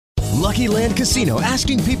Lucky Land Casino,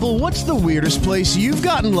 asking people, what's the weirdest place you've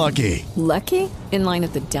gotten lucky? Lucky? In line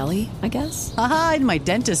at the deli, I guess? Aha, in my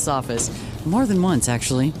dentist's office. More than once,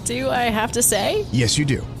 actually. Do I have to say? Yes, you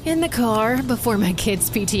do. In the car before my kids'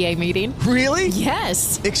 PTA meeting. Really?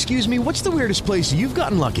 Yes. Excuse me, what's the weirdest place you've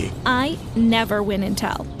gotten lucky? I never win and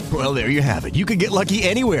tell. Well, there you have it. You can get lucky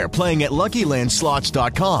anywhere, playing at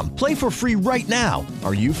LuckyLandSlots.com. Play for free right now.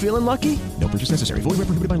 Are you feeling lucky? No purchase necessary. Void where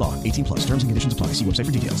prohibited by law. 18 plus. Terms and conditions apply. See website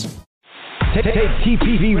for details. Take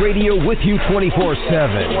TPV Radio with you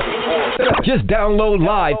 24/7. Just download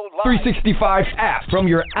Live 365's app from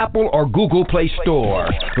your Apple or Google Play Store.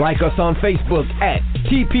 Like us on Facebook at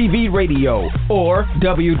TPV Radio or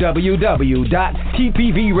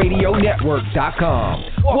www.tpvradionetwork.com.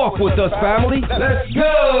 Walk with us, family. Let's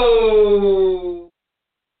go!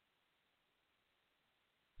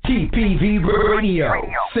 TPV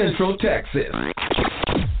Radio, Central Texas.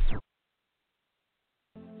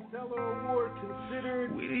 Award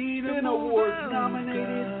considered, been awards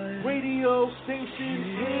nominated, radio station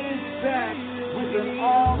is back with an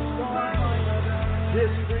all-star lineup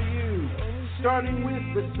just for you. Starting with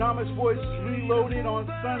the Psalmist Voice Reloaded on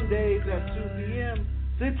Sundays at 2 p.m.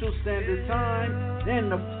 Central Standard Time. Then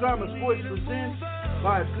the Psalmist Voice presents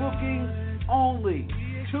by booking only.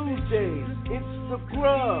 Tuesdays, it's the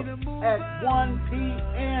GurB at 1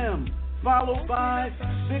 p.m. Followed by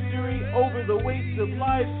Victory Over the Weights of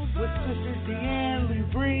Life with Sister Deanne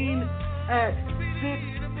Lubreen at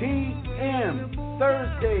 6 p.m.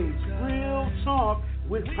 Thursdays, Real Talk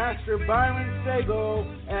with Pastor Byron Sago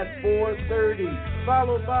at 4:30.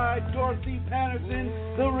 Followed by Dorothy Patterson,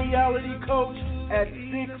 the Reality Coach, at 6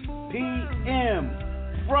 p.m.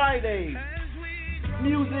 Fridays,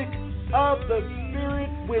 Music of the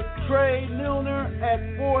Spirit with Trey Milner at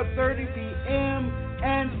 4:30 p.m.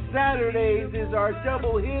 And Saturdays is our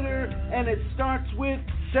double hitter, and it starts with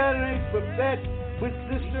Saturday's Buffet with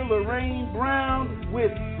Sister Lorraine Brown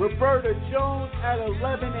with Roberta Jones at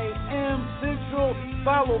 11 a.m. Central,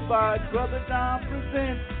 followed by Brother Don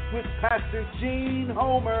Presents with Pastor Gene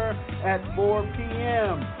Homer at 4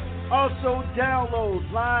 p.m. Also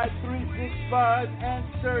download Live 365 and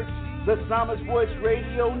search the Psalmist Voice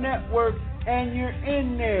Radio Network, and you're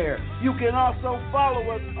in there. You can also follow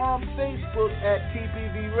us on Facebook at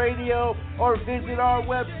TPV Radio or visit our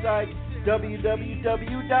website,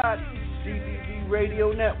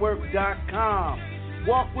 www.tpvradionetwork.com.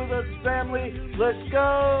 Walk with us, family. Let's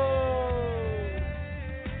go!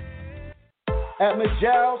 At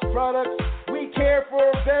Majal's Products, we care for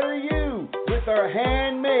a better you with our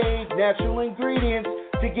handmade natural ingredients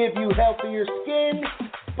to give you healthier skin,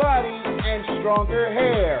 body, and stronger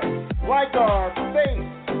hair. Like our face,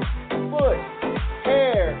 foot,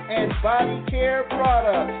 hair, and body care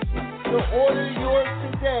products. To order yours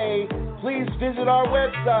today, please visit our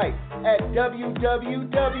website at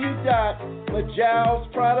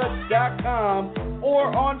www.majalsproducts.com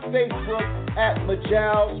or on Facebook at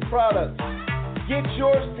Majal's Products. Get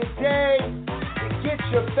yours today to get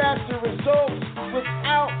your faster results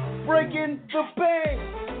without breaking the bank.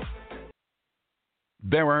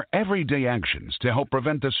 There are everyday actions to help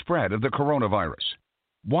prevent the spread of the coronavirus.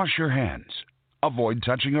 Wash your hands. Avoid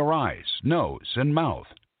touching your eyes, nose, and mouth.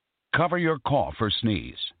 Cover your cough or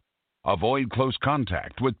sneeze. Avoid close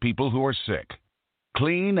contact with people who are sick.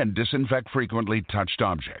 Clean and disinfect frequently touched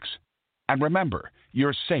objects. And remember,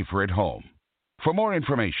 you're safer at home. For more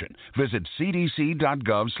information, visit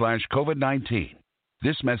cdc.gov/COVID-19.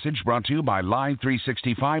 This message brought to you by Live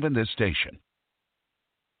 365 and this station.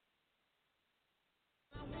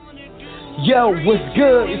 Yo, what's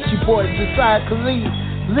good? It's your boy, Josiah Khalid.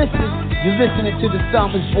 Listen, you're listening to the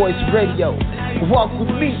Psalmist Voice Radio. Walk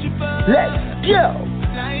with me. Let's go!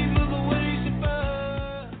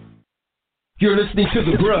 You're listening to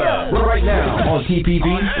the GurB right now on TPV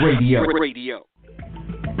Radio.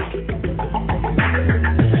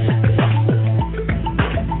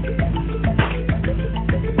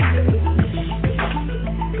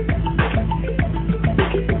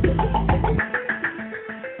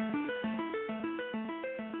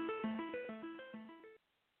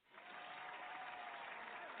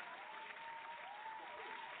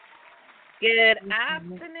 Good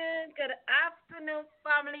afternoon,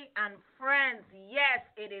 family and friends. Yes,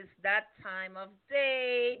 it is that time of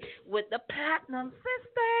day with the Platinum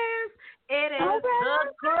Sisters. It is the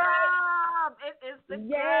GurB. It is the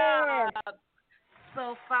GurB.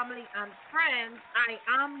 So, family and friends, I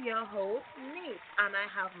am your host, Niece, and I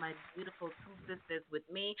have my beautiful two sisters with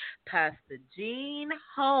me, Pastor Jean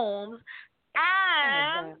Holmes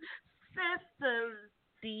and Sister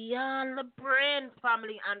Dion LeBrin,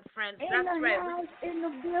 family and friends. In the house, in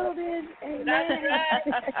the building. Amen. That's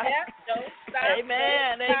right. Yep. Don't stop.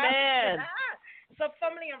 Amen. Don't stop. Amen. So,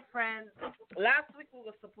 family and friends, last week we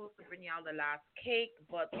were supposed to bring y'all the last cake,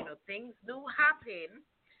 but things do happen.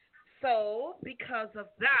 So, because of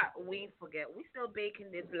that, we forget. We still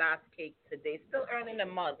baking this last cake today. Still early in the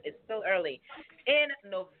month. It's still early. In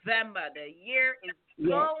November, the year is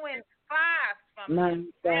going fast, family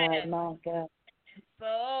and friends. My God.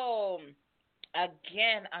 So,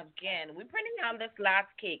 again, we're bringing out this last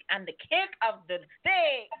cake, and the cake of the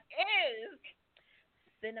day is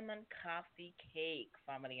cinnamon coffee cake,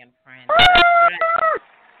 family and friends.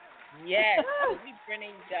 Yes, so we bringing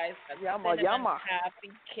you guys a cinnamon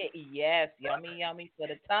coffee cake. Yes, yummy for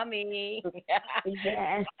the tummy.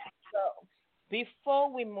 Yes. So,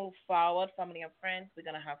 before we move forward, family and friends, we're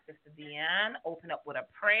gonna have Sister Deanne open up with a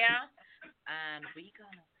prayer, and we're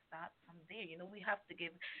gonna start from there. We have to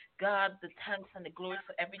give God the thanks and the glory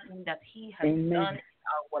for everything that He has done in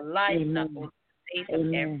our life, not only today, but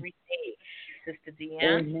every day. Sister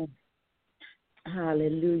Deanne. Amen.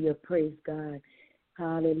 Hallelujah. Praise God.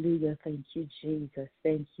 Hallelujah. Thank you, Jesus.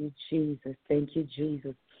 Thank you, Jesus. Thank you,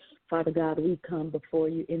 Jesus. Father God, we come before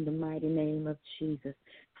you in the mighty name of Jesus.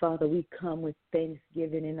 Father, we come with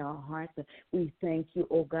thanksgiving in our hearts. We thank you,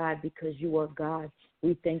 oh God, because you are God.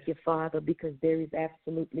 We thank you, Father, because there is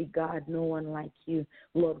absolutely, God, no one like you.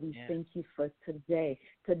 Lord, we thank you for today.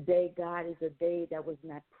 Today, God, is a day that was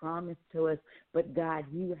not promised to us, but God,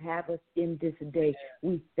 you have us in this day.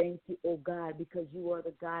 We thank you, oh God, because you are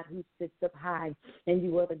the God who sits up high and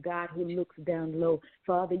you are the God who looks down low.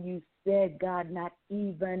 Father, you said, God, not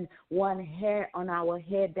even one hair on our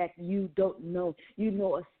head that you don't know. You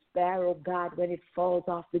know a sparrow, God, when it falls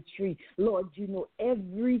off the tree. Lord, you know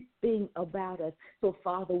everything about us. So,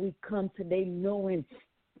 Father, we come today knowing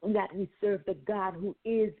that we serve the God who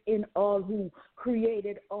is in all, who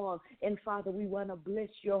created all. And, Father, we want to bless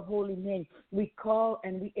your holy name. We call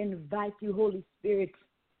and we invite you, Holy Spirit,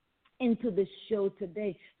 into the show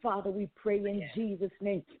today. Father, we pray in Jesus'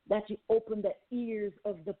 name that you open the ears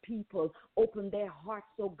of the people, open their hearts,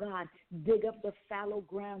 oh God, dig up the fallow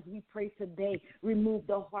grounds. We pray today, remove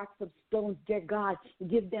the hearts of stones, dear God,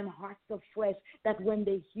 give them hearts of flesh, that when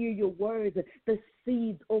they hear your words, the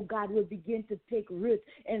seeds, oh God, will begin to take root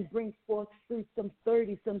and bring forth fruit, some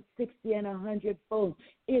 30, some 60, and 100-fold.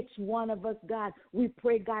 Each one of us, God, we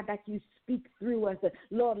pray, God, that you speak through us.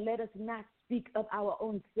 Lord, let us not speak of our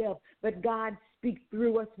own self, but God, speak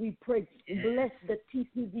through us, we pray. Bless the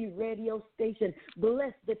TPV radio station.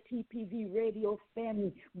 Bless the TPV radio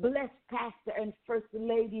family. Bless Pastor and First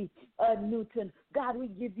Lady Newton. God, we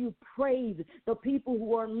give you praise. The people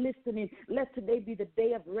who are listening, let today be the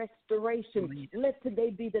day of restoration. Let today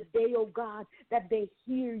be the day, oh God, that they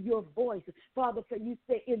hear your voice. Father, for you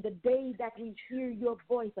say, in the day that we hear your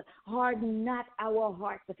voice, harden not our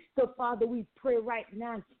hearts. So, Father, we pray right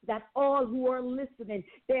now that all who are listening,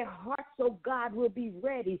 their hearts, oh God, will be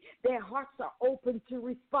ready. Their hearts are open to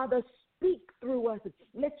receive. Father, speak through us.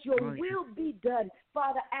 Let your will be done.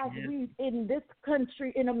 Father, as we in this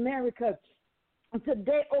country, in America,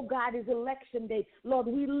 today, oh God, is election day. Lord,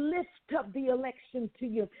 we lift up the election to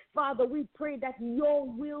you. Father, we pray that your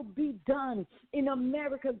will be done in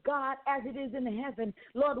America, God, as it is in heaven.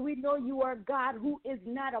 Lord, we know you are God who is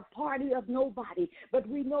not a party of nobody, but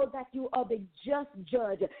we know that you are the just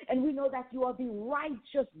judge, and we know that you are the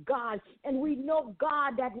righteous God, and we know,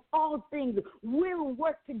 God, that all things will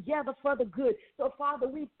work together for the good. So, Father,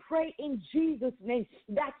 we pray in Jesus' name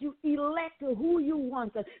that you elect who you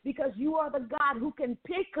want, because you are the God who can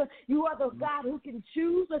pick, you are the God who can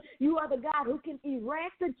choose, you are the God who can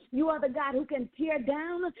erect, you are the God who can tear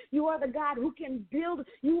down, you are the God who can build,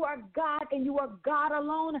 you are God and you are God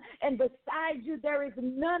alone, and beside you there is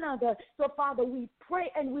none other. So, Father, we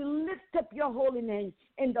pray and we lift up your holy name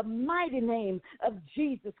in the mighty name of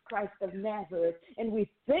Jesus Christ of Nazareth, and we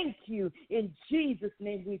thank you. In Jesus'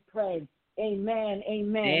 name we pray. Amen,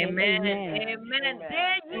 amen, amen, amen. Amen.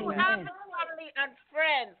 There you have it, family and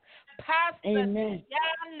friends. Pastor Dion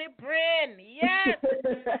LeBrin. Yes.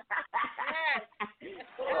 Yes.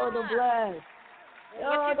 Oh, the blood.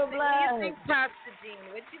 Oh, the blood. What do you think, Pastor Dean?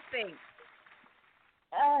 What do you think?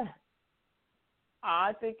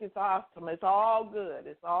 I think it's awesome. It's all good.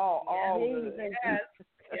 It's all good. Yes,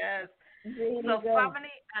 yes. So,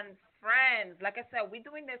 family and friends, like I said, we're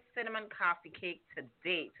doing this cinnamon coffee cake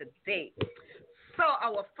today. So,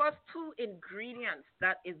 our first two ingredients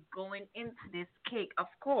that is going into this cake, of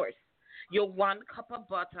course, your 1 cup of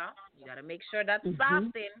butter. You got to make sure that's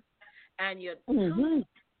softened. And your 2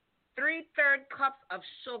 3/3 cups of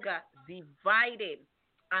sugar divided.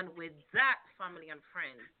 And with that, family and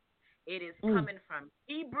friends, it is coming from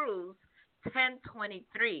Hebrews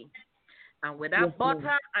 10:23. And with that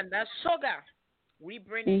butter and that sugar, we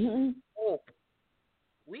bring you hope.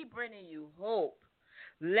 We bringing you hope.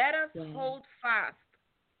 Let us hold fast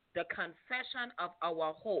the confession of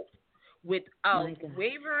our hope without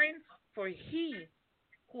wavering, for he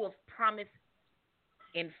who has promised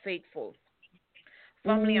in faithful.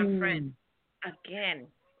 Family and friends, again,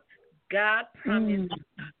 God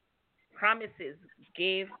promises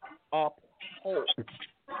gave up hope.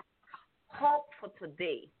 Hope for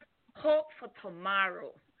today. Hope for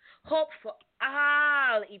tomorrow. Hope for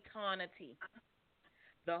all eternity.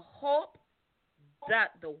 The hope that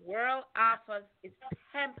the world offers is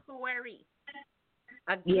temporary.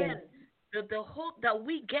 Again, the hope that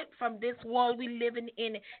we get from this world we living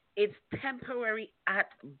in is temporary at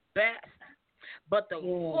best. But the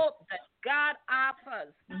hope that God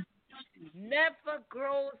offers never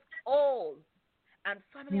grows old. And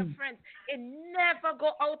family and friends, it never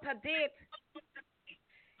go out of date.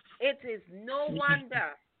 It is no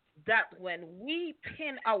wonder that when we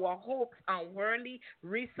pin our hopes on worldly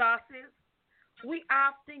resources, we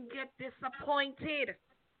often get disappointed.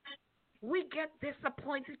 We get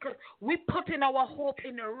disappointed because we put in our hope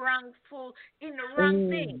in the wrong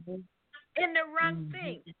thing. In the wrong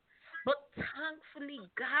thing. But thankfully,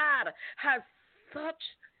 God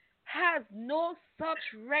has no such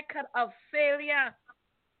record of failure.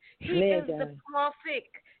 He is the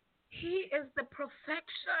perfect. He is the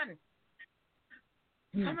perfection.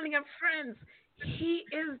 Family and friends, he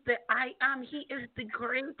is the I am. He is the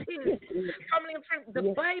greatest. Family and friends,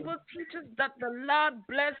 the Bible teaches that the Lord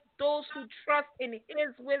bless those who trust in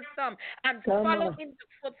his wisdom and follow in the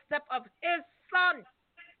footsteps of his Son.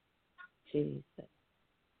 Jesus.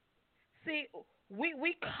 See,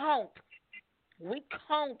 we count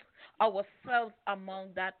ourselves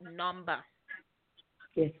among that number.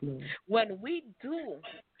 Yes, Lord. When we do,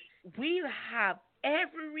 we have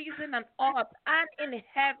every reason on earth and in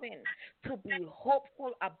heaven to be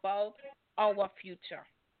hopeful about our future.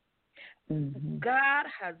 God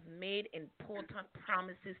has made important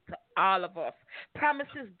promises to all of us,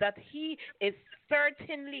 promises that he is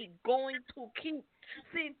certainly going to keep.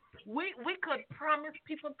 See, we could promise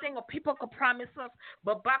people things or people could promise us,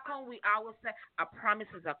 but back on we always say a promise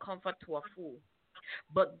is a comfort to a fool.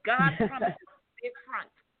 But God promises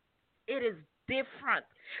different. It is different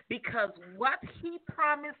because what he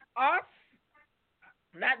promised us,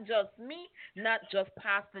 not just me, not just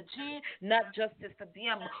Pastor G, not just Sister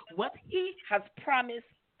DM, what he has promised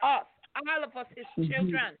us, all of us, his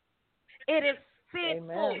children, it is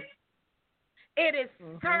faithful. Amen. It is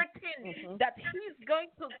certain that he's going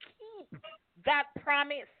to keep that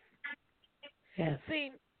promise. Yes.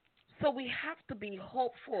 See, so we have to be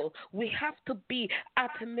hopeful. We have to be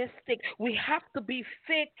optimistic. We have to be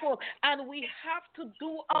faithful. And we have to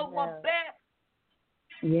do our best.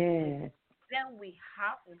 Yes. Then we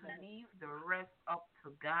have to leave the rest up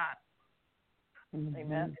to God.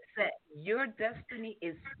 Amen. Say, your destiny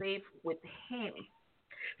is safe with him.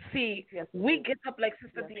 See, we get up like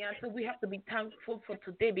Sister Deanna said, we have to be thankful for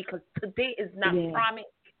today because today is not promised.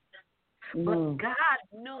 But God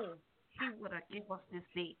knew he would have given us this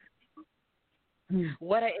day.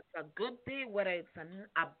 Whether it's a good day, whether it's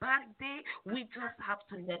a bad day, we just have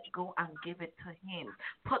to let go and give it to him.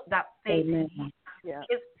 Put that faith in him.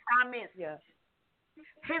 His promise.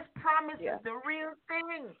 His promise is the real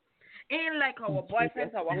thing. Ain't like our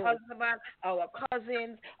boyfriends, our husbands, our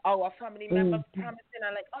cousins, our family members promising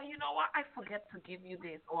and like, oh, you know what? I forget to give you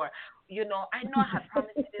this. Or, you know I had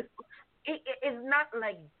promised you this. It is not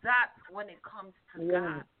like that when it comes to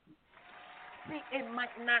God. See, it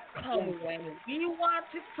might not come when we want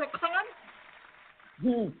it to come.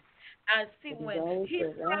 And see, when he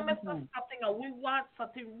promised us something or we want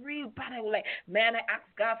something real bad, and we're like, man, I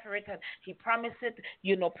asked God for it and he promised it,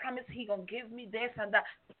 promised he going to give me this and that.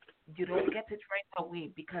 You don't get it right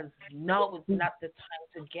away because now is not the time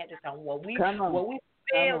to get it. And when we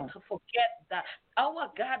fail to forget that our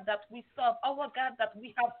God that we serve, our God that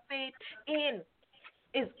we have faith in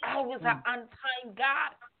is always an on-time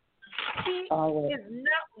God. He is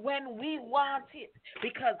not when we want it,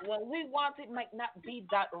 because when we want it might not be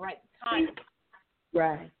that right time.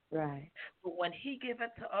 Right. But when he gave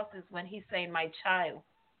it to us is when he's saying, my child,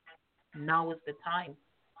 now is the time.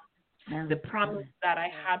 The promise that I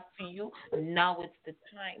had for you, now is the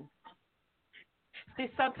time. See,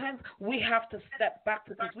 sometimes we have to step back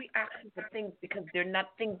because we ask for things because they're not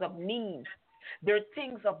things of need. They're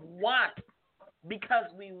things of want because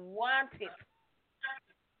we want it.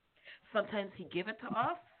 Sometimes he give it to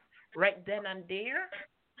us right then and there,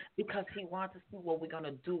 because He wants to see what we're going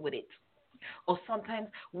to do with it. Or sometimes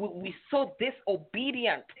we so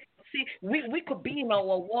disobedient. See, we could be in our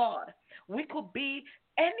ward. We could be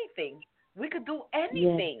anything. We could do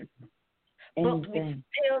anything. Yes. But we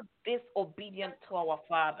still disobedient to our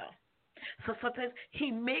Father. So sometimes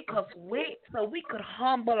He make us wait so we could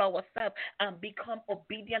humble ourselves and become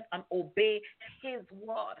obedient and obey His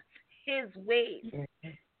word, His ways.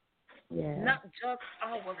 Yeah. Not just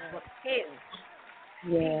ours, but His.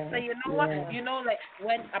 Yeah. So you know what? You know, like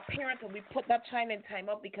when a parent, we put that child in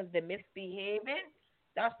timeout because they're misbehaving,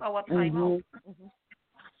 that's our timeout.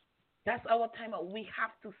 That's our timeout. We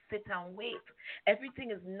have to sit and wait. Everything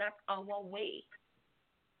is not our way.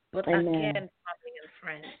 But again, family and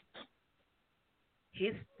friends,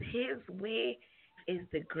 His way is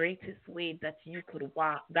the greatest way that you could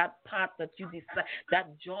walk. That path that you decide,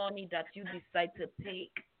 that journey that you decide to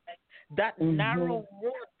take. That narrow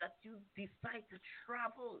road that you decide to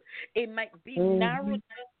travel, it might be narrow just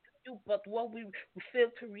to you, but what we fail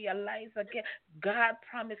to realize again, God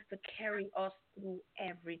promised to carry us through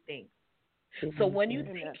everything. So when you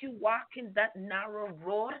think you walk in that narrow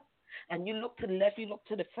road, and you look to the left, you look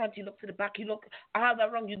to the front, you look to the back, you look all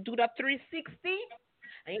around, you do that 360,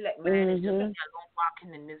 and you're like, man, it's just me alone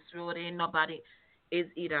walking in this road, ain't nobody. Is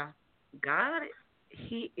either God,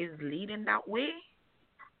 He is leading that way,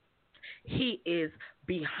 He is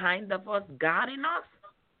behind of us, guarding us,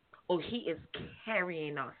 or He is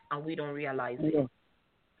carrying us, and we don't realize it.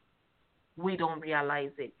 We don't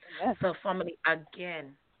realize it. So, family,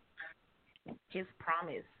 again, His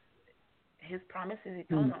promise is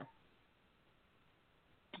eternal.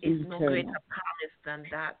 It's no greater promise than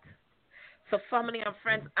that. So, family and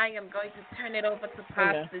friends, I am going to turn it over to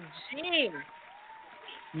Pastor Jean.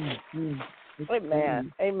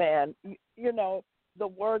 Amen. Amen. You know, the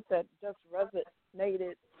word that just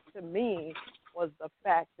resonated to me was the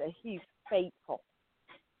fact that He's faithful.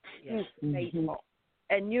 He's faithful.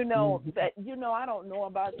 And you know that, I don't know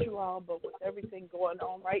about you all, but with everything going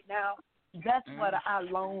on right now, that's what I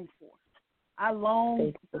long for. I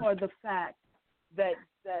long for the fact that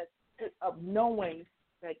of knowing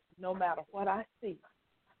that no matter what I see,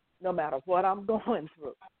 no matter what I'm going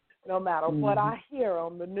through, no matter what I hear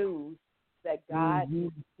on the news, that God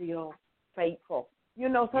is still faithful. You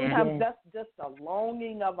know, sometimes that's just a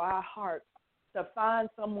longing of our heart to find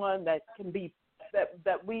someone that can be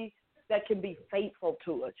that can be faithful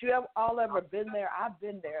to us. You have all ever been there? I've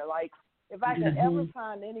been there. Like, if I could ever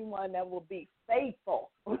find anyone that will be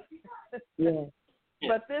faithful.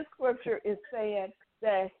 But this scripture is saying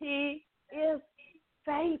that He is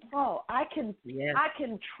faithful. I can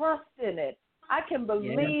trust in it. I can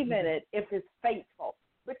believe in it if it's faithful.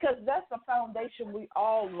 Because that's the foundation we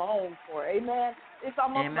all long for. Amen. It's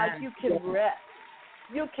almost like you can rest.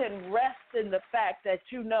 You can rest in the fact that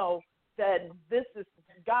you know that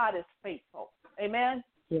God is faithful. Amen.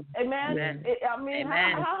 Amen.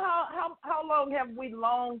 How long have we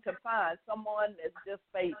longed to find someone that's just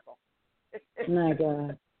faithful? My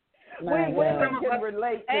God. We women can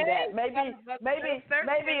relate to that.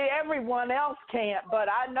 Maybe everyone else can't, but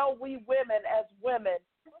I know we women as women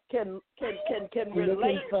can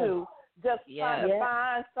relate to just trying to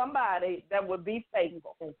find somebody that would be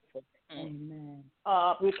faithful. Amen.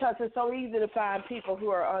 Because it's so easy to find people who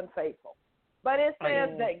are unfaithful. But it says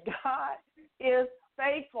that God is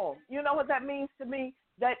faithful. You know what that means to me?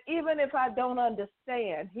 That even if I don't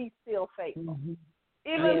understand, He's still faithful.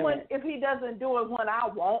 Even if He doesn't do it when I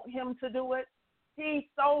want Him to do it, He's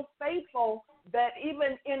so faithful that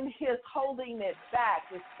even in His holding it back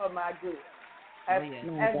is for my good. As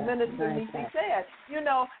Minister Nisi said,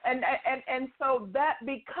 and so that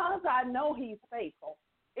because I know He's faithful,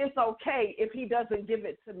 it's okay if He doesn't give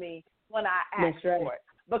it to me when I ask for it,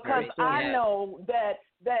 because I know that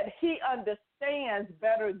He understands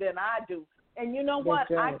better than I do, and you know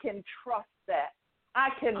what? I can trust that. I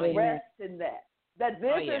can rest in that. That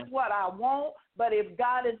this is what I want, but if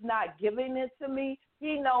God is not giving it to me,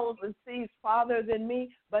 He knows and sees farther than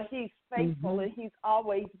me, but He's faithful and He's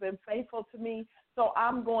always been faithful to me. So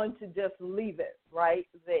I'm going to just leave it right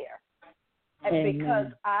there. And because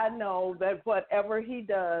I know that whatever He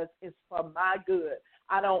does is for my good.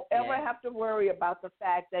 I don't ever have to worry about the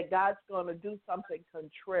fact that God's going to do something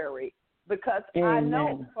contrary, because I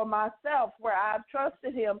know for myself where I've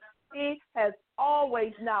trusted Him, He has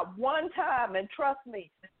always, not one time, and trust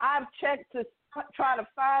me, I've checked to try to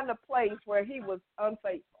find a place where He was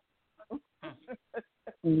unfaithful.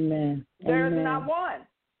 There's not one.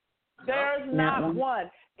 There's not one.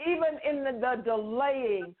 Even in the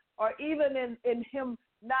delaying, or even in Him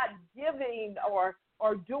not giving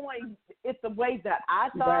or doing it the way that I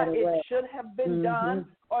thought it should have been done,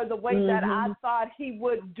 or the way that I thought he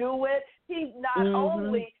would do it. He not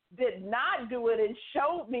only did not do it and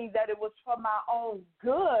showed me that it was for my own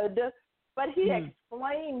good, but he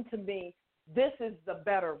explained to me, this is the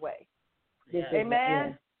better way.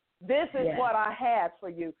 Amen? This is what I had for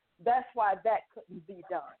you. That's why that couldn't be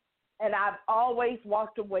done. And I've always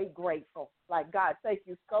walked away grateful. Like, God, thank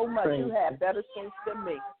you so much. You had better sense than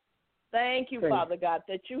me. Thank you, Father God,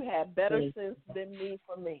 that you had better sense than me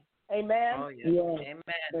for me. Amen? Oh, yes. Amen.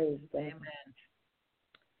 Amen.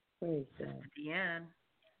 Praise God. Yeah.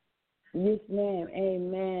 Yes, ma'am.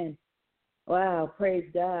 Amen. Wow, praise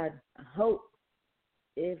God. Hope.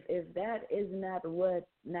 If that is not what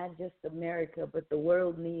not just America but the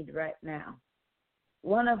world needs right now.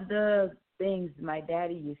 One of the things my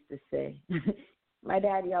daddy used to say, my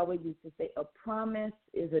daddy always used to say, a promise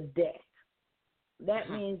is a debt.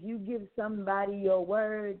 That means you give somebody your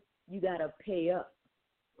word, you got to pay up.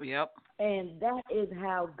 Yep. And that is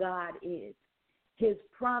how God is. His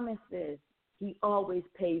promises, he always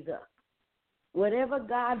pays up. Whatever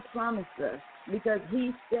God promised us, because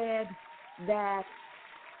he said that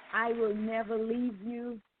I will never leave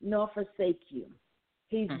you nor forsake you.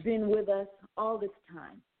 He's been with us all this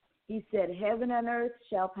time. He said, heaven and earth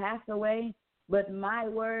shall pass away, but my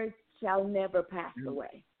word shall never pass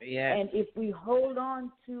away. Yes. And if we hold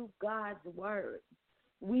on to God's word,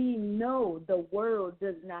 we know the world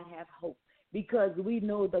does not have hope, because we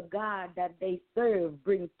know the God that they serve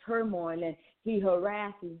brings turmoil and he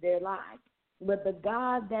harasses their lives. But the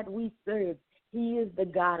God that we serve, he is the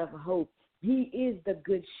God of hope. He is the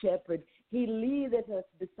good shepherd. He leadeth us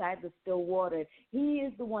beside the still water. He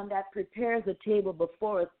is the one that prepares a table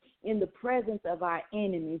before us in the presence of our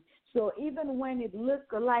enemies. So even when it looks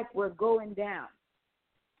like we're going down,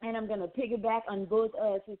 and I'm going to piggyback on both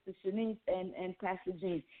Sister Shanice and Pastor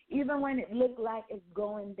Jean, even when it looks like it's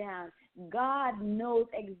going down, God knows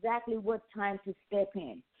exactly what time to step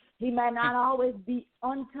in. He might not always be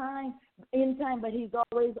in time, but he's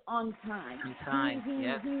always on time.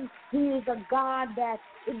 He is a God that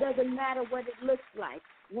it doesn't matter what it looks like.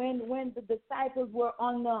 When the disciples were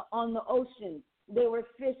on the ocean, they were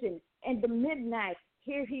fishing. In the midnight,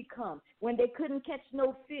 here he comes. When they couldn't catch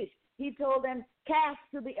no fish, he told them, cast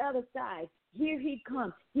to the other side. Here he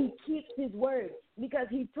comes. He keeps his word, because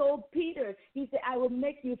he told Peter, he said, I will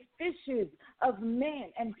make you fishers of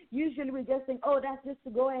men. And usually we just think, oh, that's just to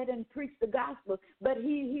go ahead and preach the gospel. But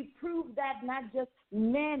he proved that not just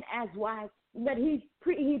men as wise, but he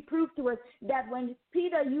proved to us that when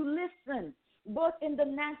Peter, you listen, both in the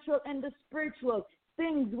natural and the spiritual,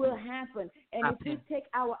 things will happen. And if we take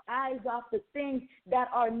our eyes off the things that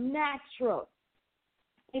are natural,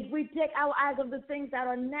 if we take our eyes off the things that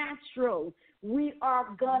are natural, we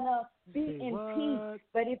are going to be in peace.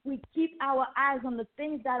 But if we keep our eyes on the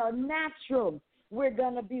things that are natural, we're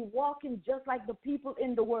going to be walking just like the people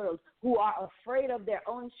in the world who are afraid of their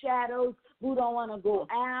own shadows, who don't want to go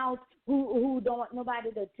out, who don't want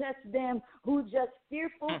nobody to touch them, who just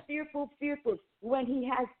fearful, when he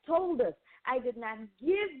has told us, I did not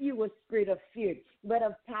give you a spirit of fear, but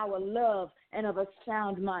of power, love, and of a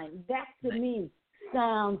sound mind. That to me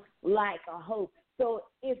sounds like a hope. So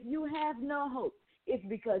if you have no hope, it's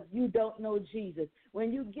because you don't know Jesus.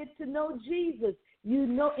 When you get to know Jesus, you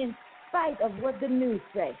know in spite of what the news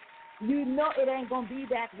say, you know it ain't going to be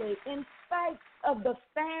that way. In spite of the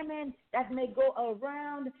famine that may go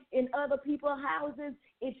around in other people's houses,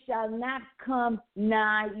 it shall not come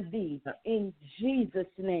nigh thee. In Jesus'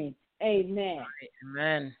 name, amen.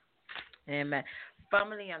 Amen. Amen.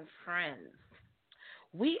 Family and friends,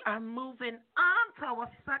 we are moving on to our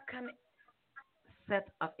second set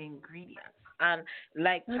of ingredients. And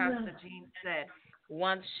like Pastor Jean said,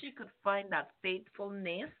 once she could find that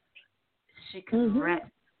faithfulness, she can rest.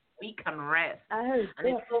 We can rest. And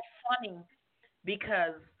it's so funny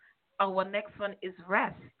because our next one is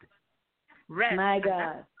rest. Rest. My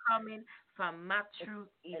God. That's coming from Matthew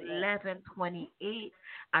 11:28.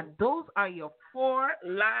 And those are your 4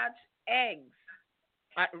 large eggs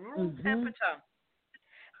at room temperature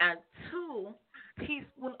and 2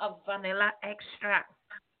 teaspoons of vanilla extract.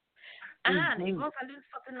 And it goes a little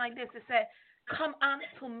something like this. It said, come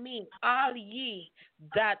unto me, all ye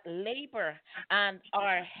that labor and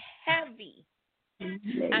are heavy,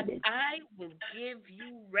 and I will give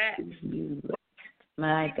you rest.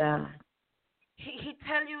 My God. He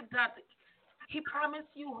tell you that he promised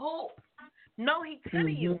you hope. No, he tell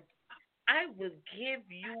you, I will give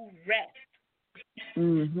you rest.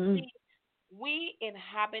 See, we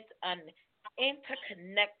inhabit an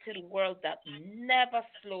interconnected world that never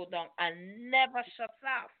slows down and never shuts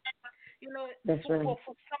off. You know, for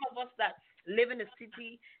some of us that live in the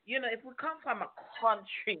city. If we come from a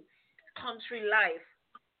country life,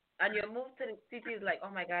 and you move to the city, it's like,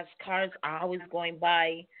 oh my gosh, cars are always going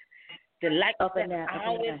by. The lights are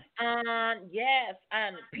always on. Yes,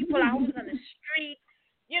 and people are always on the street.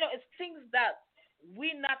 It's things that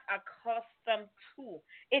we're not accustomed to.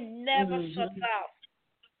 It never shuts off.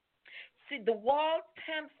 See, the world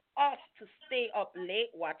tempts us to stay up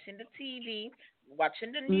late watching the TV,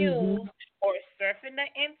 watching the news, or surfing the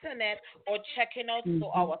internet, or checking out to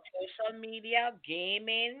our social media,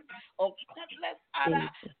 gaming, or countless other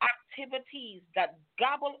activities that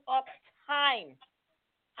gobble up time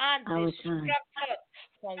and distract us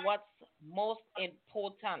from what's most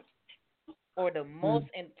important or the most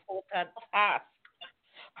important task.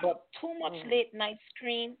 But too much late night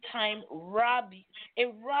screen time robs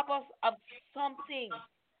us of something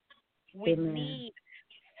we need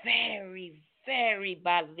very, very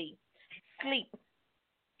badly. Sleep.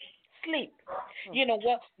 Sleep. You know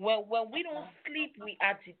what? When we don't sleep, we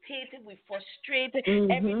agitated, we frustrated.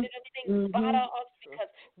 Every little thing bother us because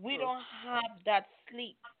we don't have that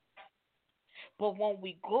sleep. But when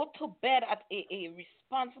we go to bed at a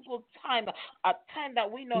responsible time, a time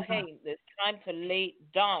that we know, hey, it's time to lay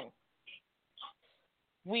down.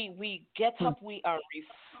 We get up, we are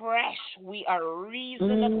refreshed, we are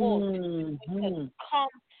reasonable. We can come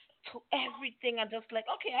to everything and just like,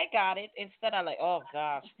 okay, I got it. Instead of like, oh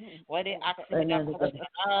gosh, why they asking me that question?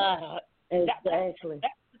 Exactly.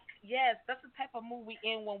 Yes, that's the type of mood we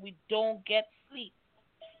in when we don't get sleep.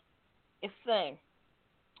 It's saying,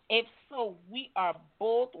 if so, we are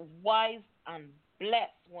both wise and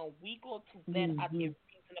blessed when we go to bed at a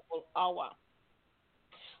reasonable hour.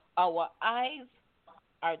 Our eyes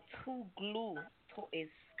are too glued to a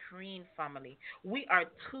screen, family. We are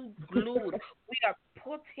too glued. We are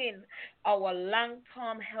putting our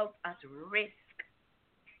long-term health at risk.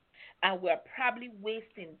 And we're probably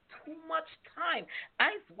wasting too much time.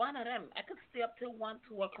 I'm one of them. I could stay up till 1,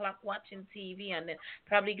 2 o'clock watching TV and then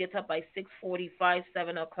probably get up by 6:45,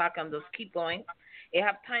 7 o'clock and just keep going. It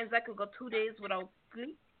have times I could go 2 days without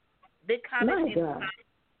sleep. They call it insomnia.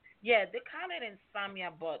 Yeah, they call it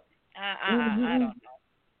insomnia, but I don't know.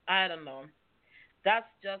 I don't know. That's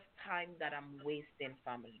just time that I'm wasting,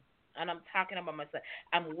 family. And I'm talking about myself.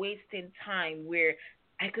 I'm wasting time where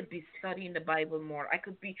I could be studying the Bible more. I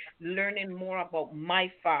could be learning more about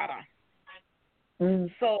my Father.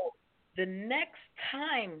 So the next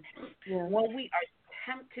time when we are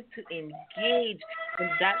tempted to engage in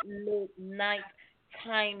that late night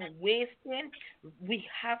time wasting, we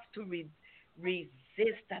have to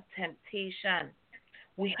resist that temptation.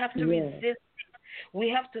 We have to resist. We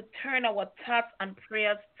have to turn our thoughts and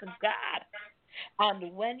prayers to God.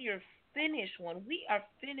 And when we are finished,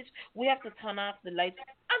 we have to turn off the lights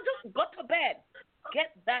and just go to bed.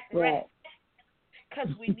 Get that rest.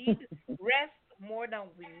 Because we need rest more than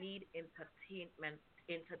we need entertainment,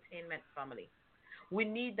 family. We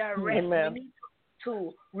need that rest. We need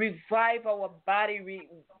to revive our body,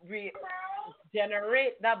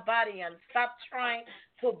 regenerate that body and stop trying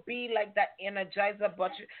to be like that energizer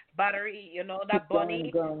battery, that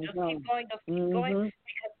bunny. Just keep going,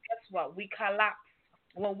 because guess what? We collapse.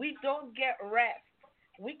 When we don't get rest,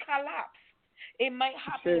 we collapse. It might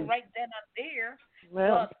happen right then and there,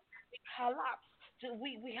 but we collapse. So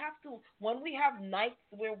we have to, when we have nights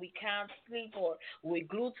where we can't sleep or we're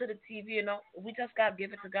glued to the TV, we just got to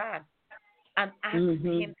give it to God and ask Him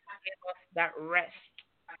to give us that rest.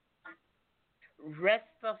 Rest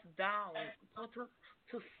us down, put us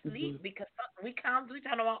to sleep because we can't do it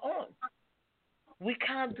on our own. We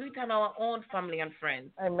can't do it on our own, family and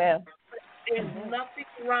friends. Amen. There's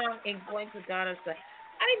nothing wrong in going to God and say,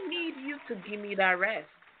 I need you to give me that rest.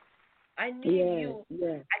 I need you. I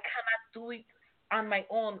cannot do it on my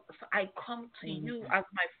own. So I come to you as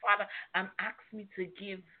my Father and ask me to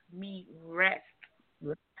give me rest.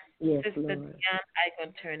 Yes, Sister Lord. Diane, I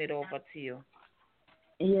can turn it over to you.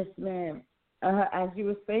 Yes, ma'am. As you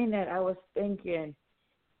were saying that, I was thinking,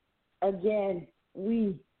 again,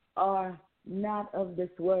 we are not of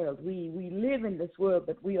this world. We live in this world,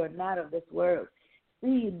 but we are not of this world.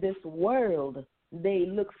 See, this world, they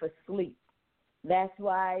look for sleep. That's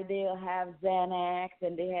why they'll have Xanax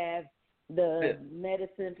and they have the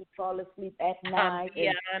medicine to fall asleep at night.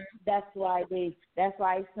 And that's why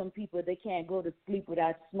some people, they can't go to sleep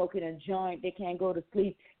without smoking a joint. They can't go to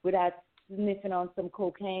sleep without sniffing on some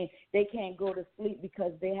cocaine. They can't go to sleep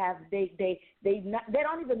because they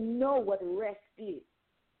don't even know what rest is.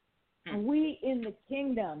 We in the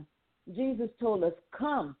kingdom, Jesus told us,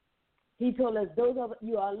 come. He told us, those of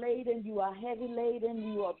you are laden, you are heavy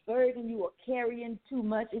laden, you are burdened, you are carrying too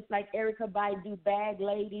much. It's like Erica Baidu bag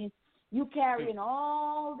ladies. You carrying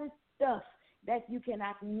all this stuff that you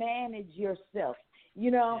cannot manage yourself,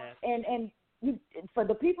 and you, for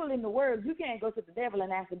the people in the world, you can't go to the devil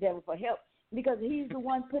and ask the devil for help because he's the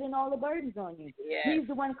one putting all the burdens on you. Yes. He's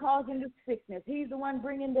the one causing the sickness. He's the one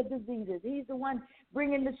bringing the diseases. He's the one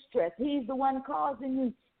bringing the stress. He's the one causing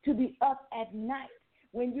you to be up at night.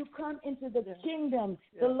 When you come into the kingdom,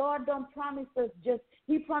 the Lord don't promise us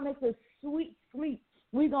he promises sweet sleep.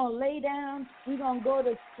 We're going to lay down, we're going to go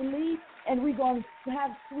to sleep, and we're going to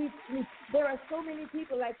have sweet sleep. There are so many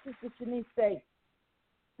people, like Sister Shanice say,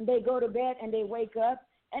 they go to bed and they wake up,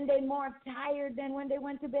 and they're more tired than when they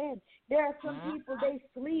went to bed. There are some people, they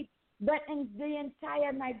sleep, but in the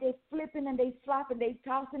entire night, they're flipping and they flopping, they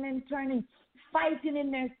tossing and turning, fighting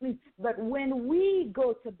in their sleep. But when we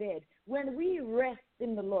go to bed, when we rest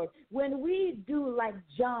in the Lord, when we do like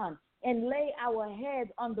John and lay our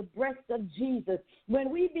heads on the breast of Jesus, when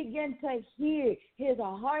we begin to hear his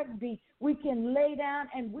heartbeat, we can lay down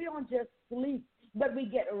and we don't just sleep, but we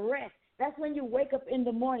get rest. That's when you wake up in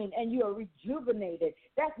the morning and you are rejuvenated.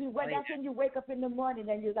 That's when you wake up in the morning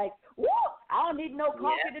and you're like, whoa, I don't need no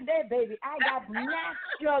coffee today, baby. I got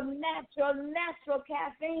natural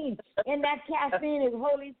caffeine. And that caffeine is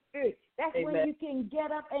Holy Spirit. That's when you can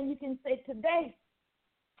get up and you can say, today,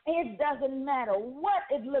 it doesn't matter what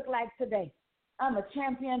it looked like today. I'm a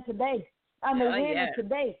champion today. I'm a winner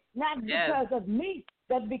today. Not because of me,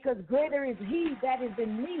 but because greater is he that is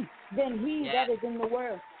in me than he that is in the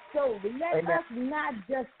world. So let us not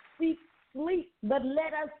just seek sleep, but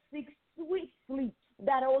let us seek sweet sleep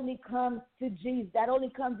that only comes to Jesus, that only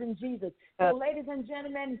comes in Jesus. So, ladies and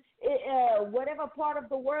gentlemen, whatever part of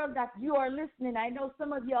the world that you are listening, I know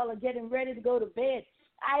some of y'all are getting ready to go to bed.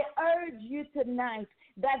 I urge you tonight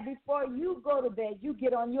that before you go to bed, you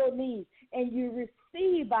get on your knees and you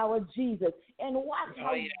receive our Jesus and watch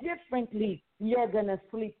how differently you're going to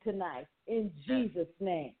sleep tonight in Jesus'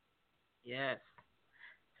 name. Yes.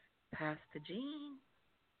 Pastor Jean.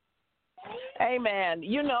 Amen.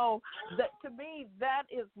 You know, to me, that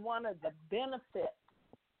is one of the benefits,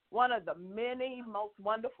 one of the many most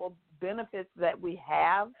wonderful benefits that we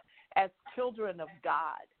have as children of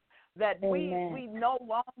God, that we no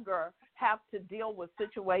longer have to deal with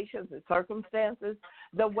situations and circumstances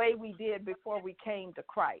the way we did before we came to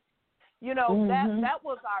Christ. You know, that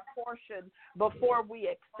was our portion before we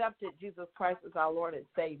accepted Jesus Christ as our Lord and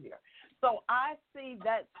Savior. So I see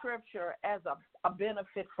that scripture as a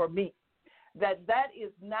benefit for me, that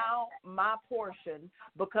is now my portion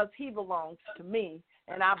because he belongs to me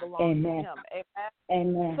and I belong to him.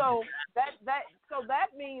 Amen. So that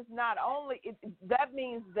means not only that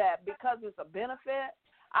means that because it's a benefit,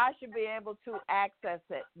 I should be able to access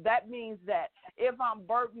it. That means that if I'm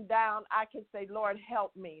burdened down, I can say, Lord,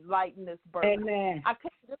 help me lighten this burden. Amen. I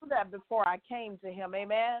couldn't do that before I came to him.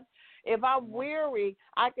 Amen. If I'm weary,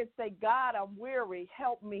 I can say, God, I'm weary.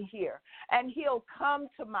 Help me here. And he'll come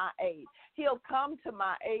to my aid. He'll come to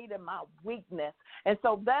my aid in my weakness. And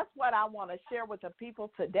so that's what I want to share with the people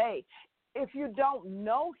today. If you don't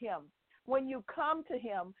know him, when you come to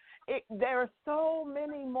him, there are so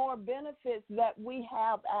many more benefits that we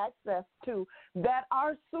have access to that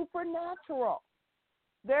are supernatural.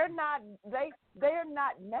 They're not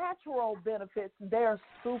natural benefits. They're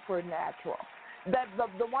supernatural. That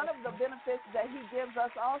the one of the benefits that he gives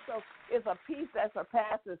us also is a peace that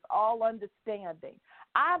surpasses all understanding.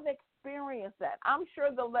 I've experienced that. I'm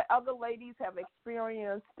sure the other ladies have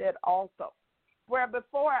experienced it also, where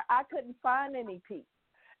before I couldn't find any peace.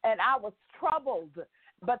 And I was troubled,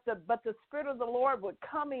 but the Spirit of the Lord would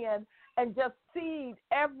come in and just seed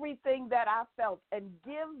everything that I felt and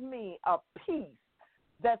give me a peace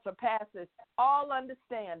that surpasses all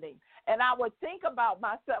understanding. And I would think about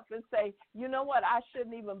myself and say, you know what, I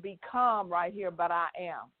shouldn't even be calm right here, but I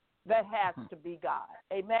am. That has to be God.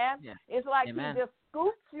 Amen? Yeah. It's like he just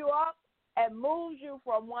scoops you up and moves you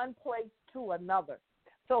from one place to another.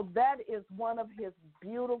 So that is one of his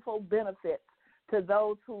beautiful benefits to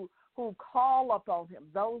those who call upon him,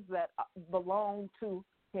 those that belong to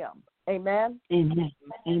him. Amen? Amen.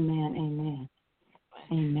 Amen. Amen.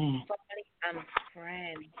 Amen. Family and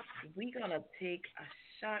friends, we're going to take a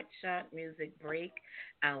short music break,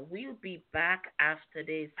 and we'll be back after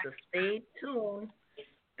this. So stay tuned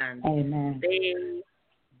and stay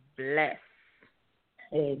blessed.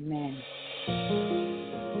 Amen.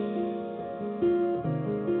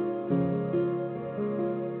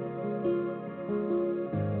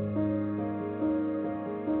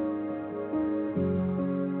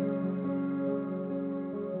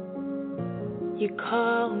 You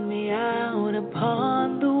called me out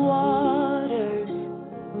upon the waters,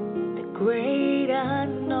 the great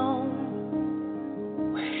unknown,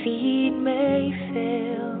 where feet may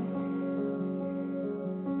fail,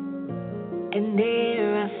 and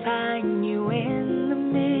there I find you in the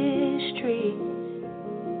mystery,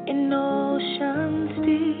 in oceans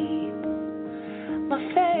deep, my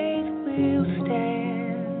faith will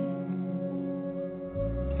stand,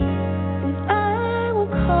 and I will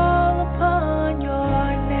call upon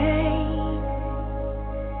your name,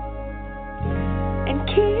 and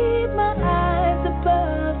keep my eyes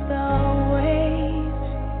above the waves.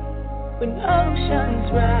 When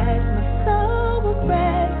oceans rise, my soul will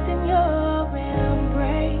rest in your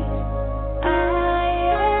embrace. I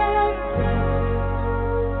am yours,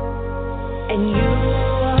 and you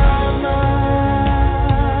are mine.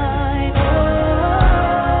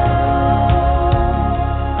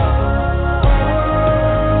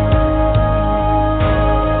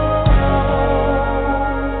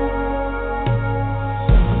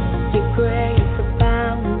 Your grace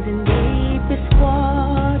abounds in deepest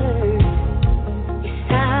waters. Your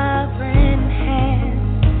sovereign hand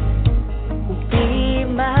will be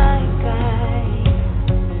my guide.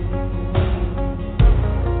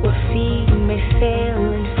 Where feet may fail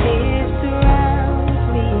and fear surrounds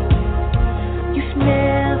me, you've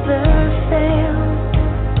never failed,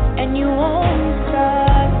 and you won't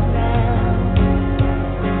start now.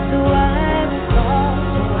 So I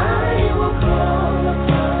will call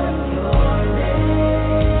upon your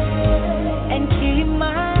name, and keep my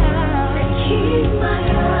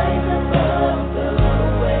eyes above the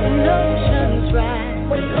waves. When oceans rise,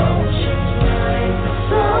 my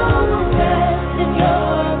soul will rest in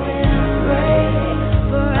your embrace.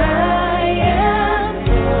 For I am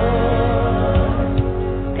yours,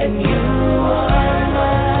 and you are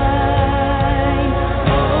mine.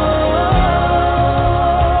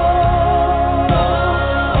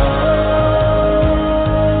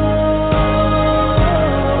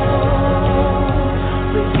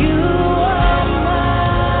 For you are mine.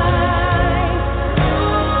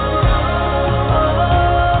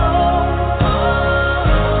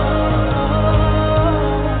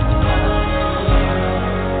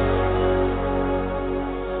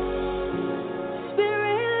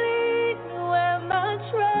 Spirit, lead me where my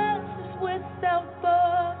trust is without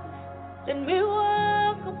borders. Let me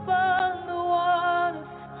walk upon the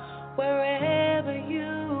waters wherever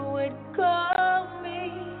you would call me.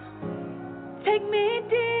 Take me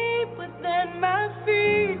deeper than my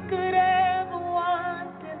feet could ever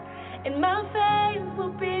wander, and my faith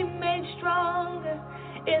will be made stronger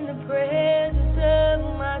in the presence of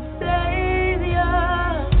my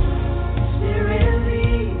Savior. Spirit,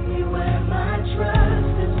 lead me where my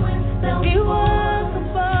trust is without borders.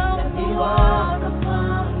 Let me walk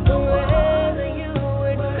upon the wherever you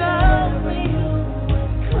would call me.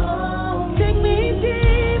 Take me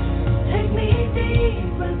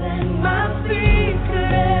deeper than my feet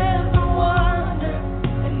could ever wander,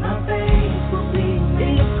 and my faith will be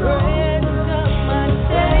in the presence of my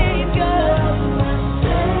Savior.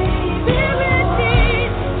 Spirit,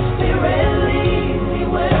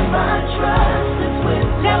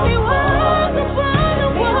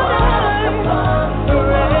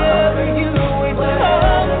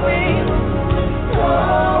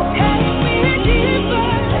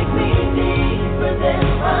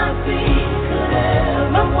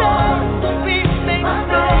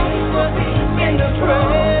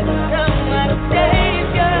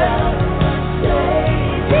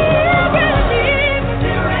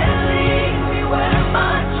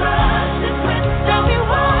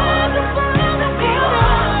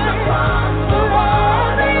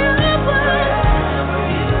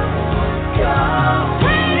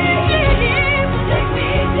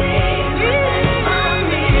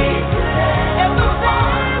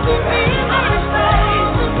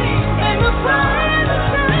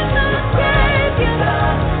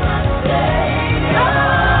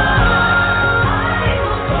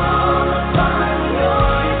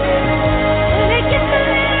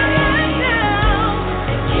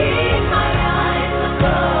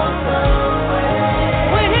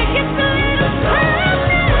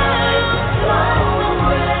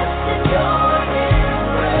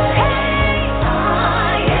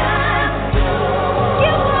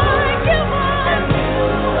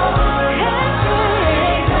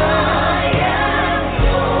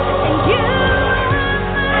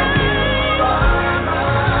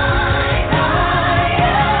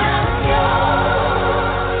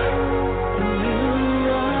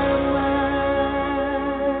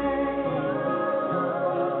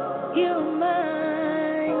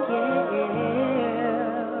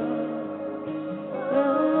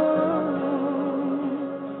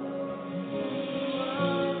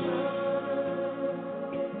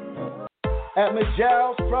 At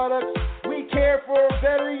Majal's Products, we care for a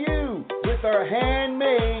better you with our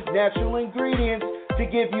handmade natural ingredients to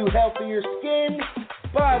give you healthier skin,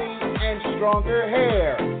 body, and stronger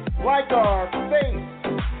hair. Like our face,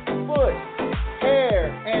 foot,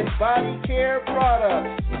 hair, and body care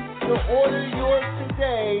products. To order yours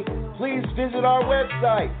today, please visit our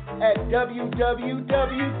website at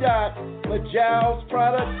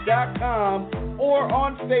www.majalsproducts.com or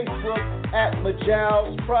on Facebook at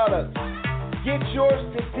Majal's Products. Get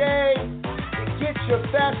yours today to get your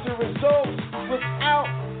faster results without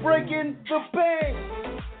breaking the bank.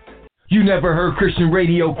 You never heard Christian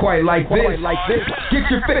radio quite like this.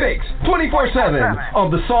 Get your fix 24/7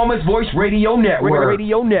 on the Psalmist Voice Radio Network.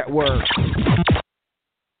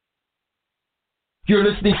 You're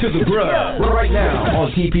listening to the GurB right now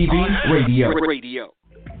on TPV Radio.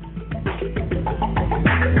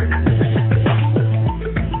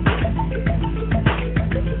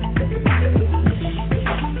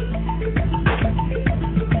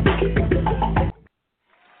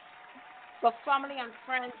 So, family and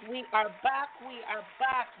friends, we are back.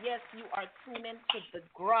 Yes, you are tuned in to the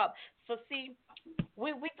GurB. So, see,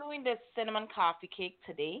 we're doing this cinnamon coffee cake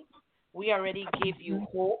today. We already gave you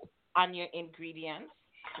hope on your ingredients.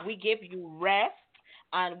 We give you rest,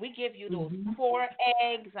 and we give you those 4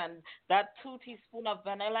 eggs and that 2 teaspoons of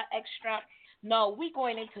vanilla extract. Now, we're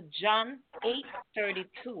going into John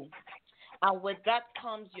 8:32. And with that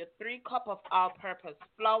comes your 3 cups of all-purpose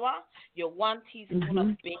flour, your 1 teaspoon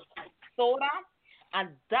of baking soda, and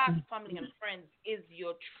that, family and friends, is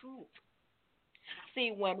your truth.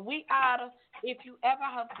 See, when we add, if you ever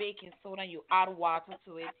have baking soda and you add water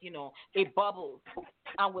to it, it bubbles.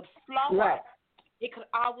 And with flour, it could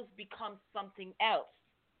always become something else.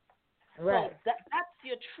 Right. So that's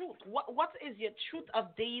your truth. What is your truth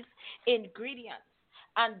of these ingredients?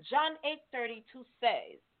 And John 8:32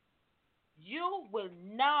 says, You will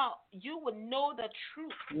know the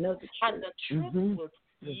truth, and the truth will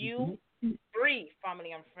set you free,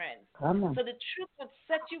 family and friends. So the truth will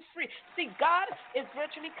set you free. See, God is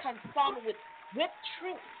virtually concerned with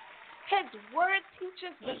truth. His word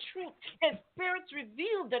teaches the truth. His spirit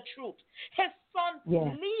reveals the truth. His son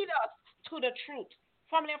lead us to the truth.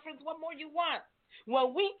 Family and friends, what more you want?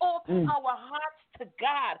 When we open our hearts to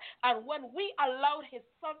God, and when we allow his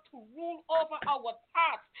son to rule over our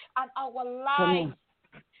thoughts and our lives,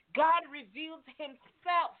 God reveals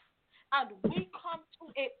himself, and we come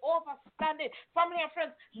to a overstanding. Family and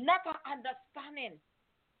friends, not an understanding,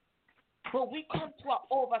 but we come to an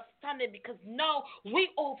overstanding, because now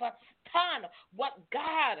we overstand what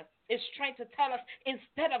God is trying to tell us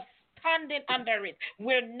instead of standing under it.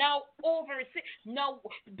 We're now over it. Now,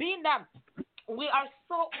 being that we are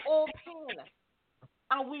so open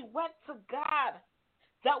and we went to God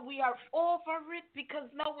that we are over it,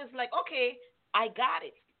 because now it's like, okay, I got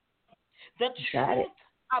it. The truth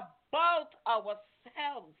about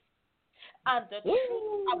ourselves and the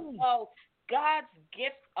truth about God's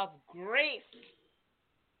gift of grace.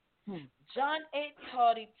 John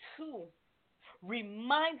 8:32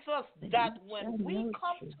 reminds us that when we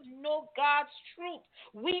come to know God's truth,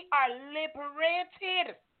 we are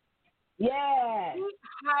liberated. Yeah.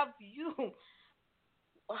 Have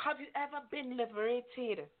you ever been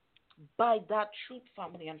liberated by that truth,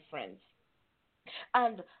 family and friends?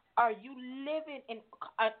 And are you living in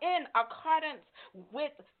accordance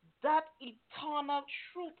with that eternal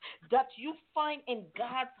truth that you find in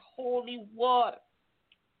God's holy word?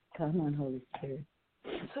 Come on, Holy Spirit.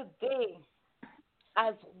 Today,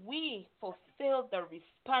 as we fulfill the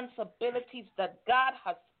responsibilities that God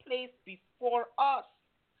has placed before us,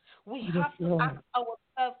 we have to ask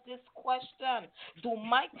ourselves this question: do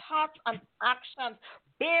my thoughts and actions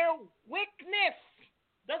bear witness?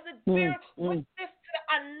 Does it bear witness to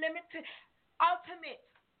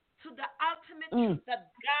the ultimate truth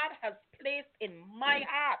that God has placed in my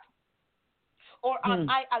heart? Or am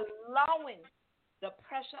I allowing the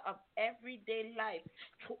pressure of everyday life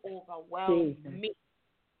to overwhelm me?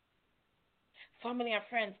 Family and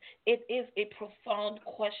friends, it is a profound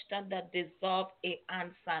question that deserves an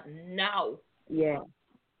answer now. Yeah.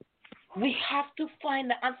 We have to find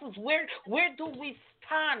the answers. Where do we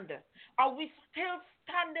stand? Are we still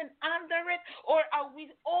standing under it, or are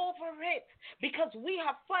we over it? Because we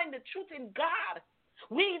have found the truth in God.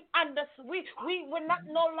 We're not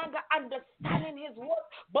no longer understanding his words,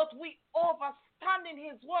 but we overstanding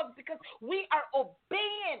his words, because we are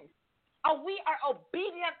obeying. And we are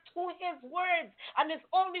obedient to his words. And there's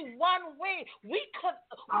only one way we could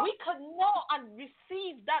know and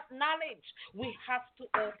receive that knowledge. We have to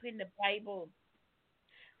open the Bible.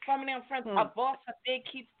 Family and friends, a verse a day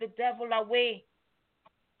keeps the devil away.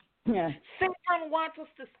 Yeah. Satan wants us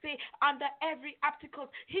to stay under every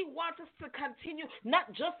obstacle. He wants us to continue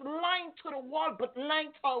not just lying to the wall, but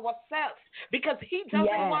lying to ourselves, because he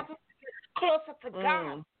doesn't want us to get closer to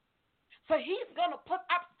God. So he's going to put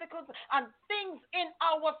obstacles and things in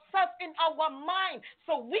ourselves, in our mind,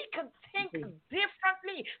 so we can think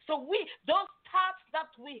differently. So those thoughts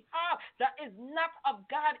that we have that is not of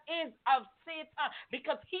God is of Satan,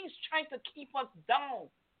 because he's trying to keep us down.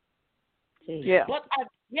 Yeah. But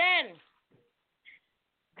again,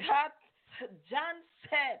 John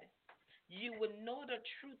said, you will know the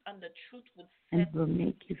truth, and the truth will set and will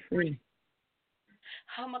make you free.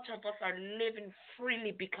 How much of us are living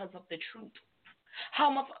freely because of the truth? How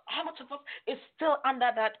much of us is still under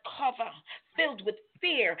that cover, filled with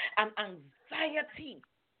fear and anxiety,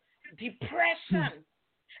 depression,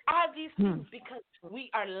 all these things, because we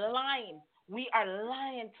are lying. We are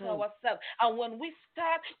lying to ourselves. And when we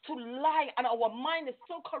start to lie and our mind is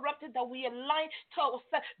so corrupted that we are lying to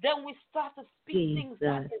ourselves, then we start to speak things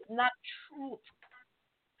that is not truth.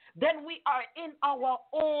 Then we are in our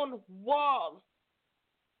own wall,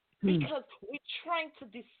 because we're trying to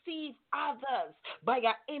deceive others by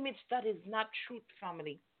an image that is not truth,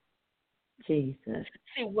 family. Jesus.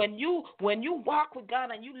 See, when you walk with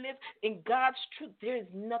God and you live in God's truth, there is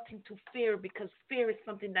nothing to fear, because fear is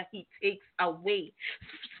something that he takes away.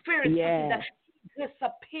 Fear is something that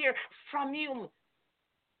disappears from you.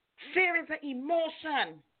 Fear is an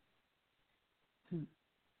emotion.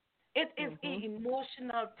 It is an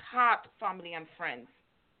emotional thought, family and friends.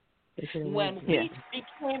 When we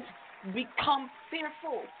become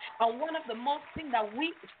fearful, and one of the most things that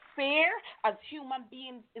we fear as human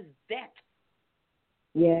beings is death.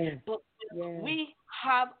 But we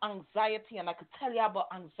have anxiety, and I could tell you about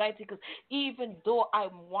anxiety, because even though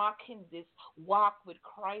I'm walking this walk with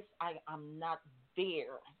Christ, I am not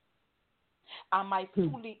there. Am I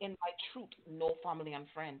fully in my truth? No, family and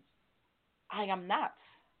friends. I am not.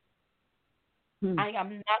 I am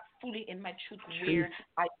not fully in my truth where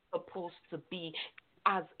I'm supposed to be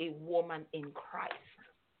as a woman in Christ.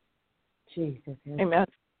 Jesus. Amen.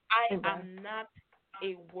 I am not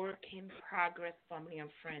a work in progress, family and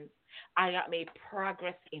friends. I am a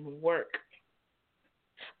progress in work,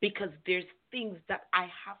 because there's things that I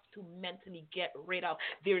have to mentally get rid of.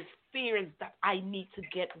 There's fears that I need to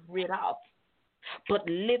get rid of. But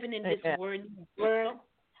living in this world,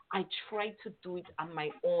 I try to do it on my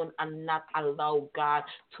own and not allow God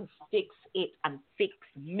to fix it and fix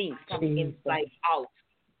me from inside out.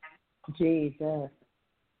 Jesus.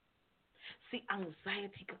 See,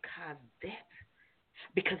 anxiety could cause death,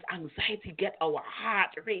 because anxiety get our heart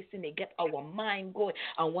racing, it get our mind going.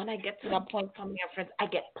 And when I get to that point, family and friends, I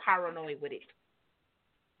get paranoid with it.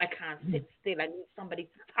 I can't sit still. I need somebody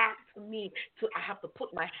to talk to me. I have to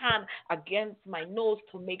put my hand against my nose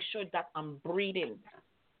to make sure that I'm breathing.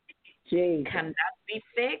 Jesus. Can that be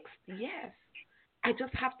fixed? Yes. I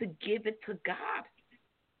just have to give it to God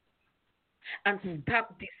and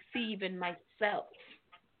stop deceiving myself.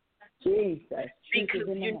 Jesus. Because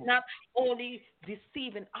you're not only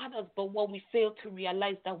deceiving others, but what we fail to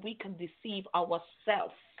realize that we can deceive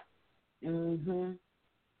ourselves.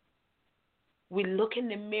 We look in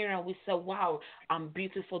the mirror and we say, wow, I'm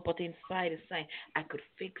beautiful, but inside it's saying, I could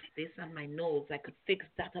fix this on my nose, I could fix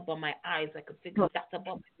that about my eyes, I could fix that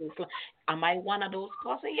about my nose. Am I one of those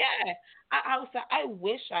persons? Yeah. I would say, I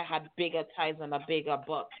wish I had bigger thighs and a bigger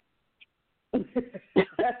butt. And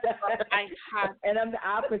I'm the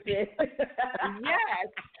opposite. Yes,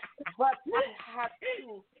 but I had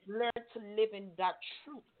to learn to live in that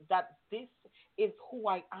truth, that this is who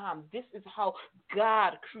I am. This is how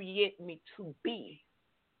God created me to be.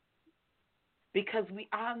 Because we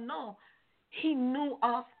all know He knew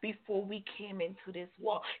us before we came into this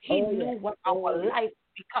world. He knew what our life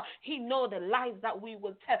become. He know the lies that we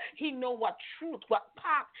will tell. He know what truth, what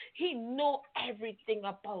path. He know everything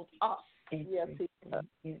about us. Yes,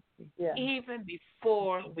 even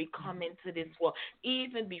before we come into this world,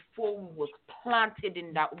 even before we was planted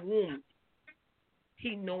in that womb,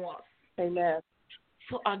 He knows us. Amen.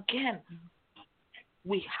 So again,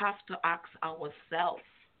 we have to ask ourselves,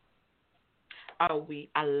 are we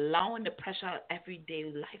allowing the pressure of everyday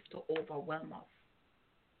life to overwhelm us?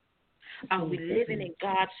 Are we living in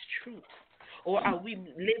God's truth? Or are we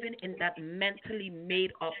living in that mentally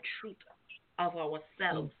made up truth of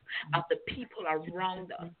ourselves, of the people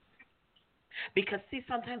around us? Because, see,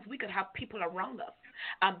 sometimes we could have people around us,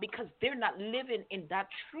 because they're not living in that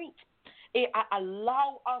truth. It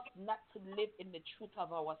allow us not to live in the truth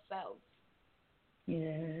of ourselves.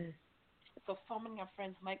 Yes. So, family and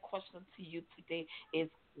friends, my question to you today is,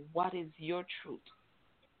 what is your truth?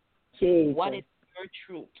 Jesus. What is your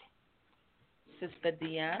truth? Sister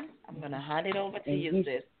Dion. I'm going to hand it over to you,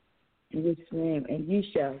 sis. Yes, ma'am. And you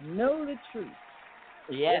shall know the truth.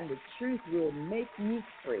 Yes. And the truth will make you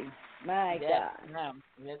free. My God. Ma'am.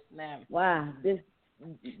 Yes, ma'am. Wow. This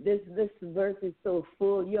verse is so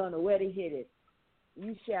full. You don't know where to hit it.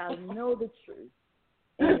 You shall know the truth,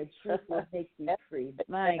 and the truth will make you free.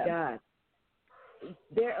 My God.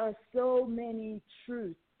 There are so many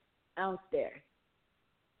truths out there.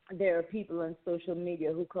 There are people on social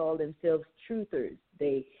media who call themselves truthers.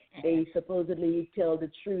 They supposedly tell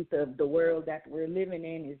the truth of the world that we're living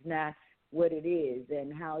in is not what it is,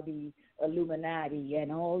 and how the Illuminati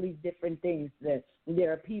and all these different things. That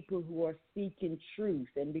there are people who are seeking truth,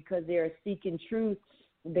 and because they are seeking truth,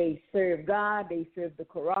 they serve God, they serve the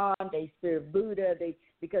Quran, they serve Buddha,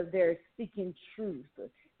 because they're seeking truth.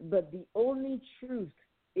 But the only truth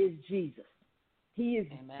is Jesus. He is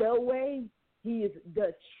the way, He is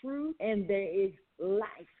the truth, and there is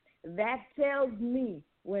life. That tells me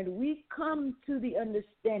when we come to the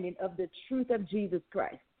understanding of the truth of Jesus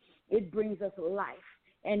Christ, it brings us life,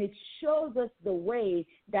 and it shows us the way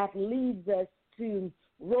that leads us to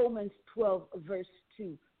Romans 12, verse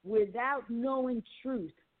 2. Without knowing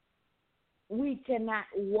truth, we cannot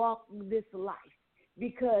walk this life,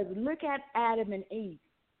 because look at Adam and Eve.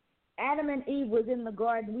 Adam and Eve was in the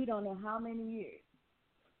garden, we don't know how many years.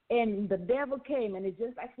 And the devil came, and it's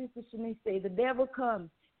just like Sister Shanice said, the devil comes,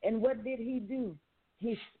 and what did he do?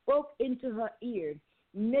 He spoke into her ear,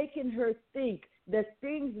 making her think the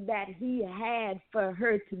things that he had for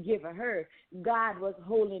her to give her, God was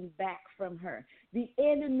holding back from her. The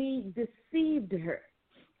enemy deceived her.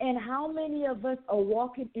 And how many of us are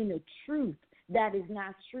walking in a truth that is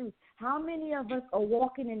not truth? How many of us are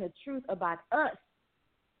walking in a truth about us,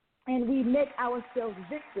 and we make ourselves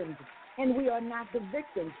victims, and we are not the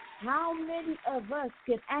victims? How many of us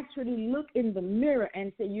can actually look in the mirror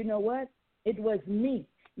and say, you know what? It was me.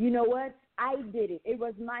 You know what? I did it. It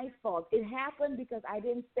was my fault. It happened because I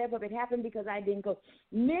didn't step up. It happened because I didn't go.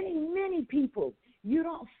 Many people, you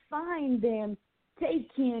don't find them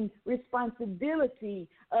taking responsibility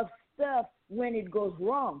of stuff when it goes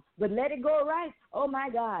wrong. But let it go right. Oh, my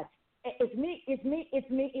God. It's me, it's me, it's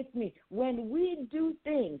me, it's me. When we do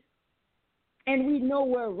things and we know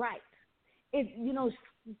we're right,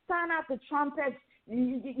 sound out the trumpets,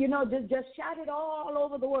 just shout it all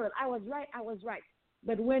over the world. I was right, I was right.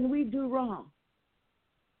 But when we do wrong,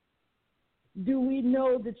 do we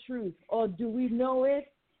know the truth, or do we know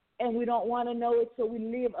it and we don't want to know it, so we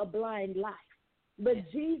live a blind life?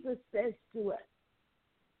 But Jesus says to us,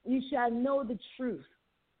 you shall know the truth,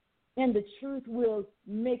 and the truth will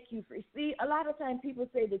make you free. See, a lot of times people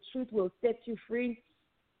say the truth will set you free.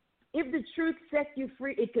 If the truth sets you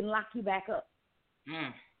free, it can lock you back up.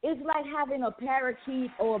 It's like having a parakeet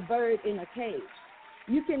or a bird in a cage.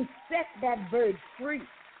 You can set that bird free,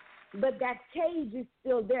 but that cage is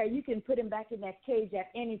still there. You can put him back in that cage at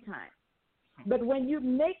any time. But when you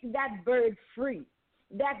make that bird free,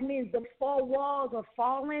 that means the four walls are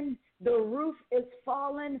falling, the roof is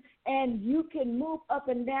falling, and you can move up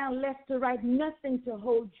and down, left to right, nothing to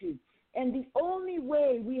hold you. And the only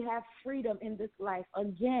way we have freedom in this life,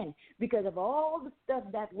 again, because of all the stuff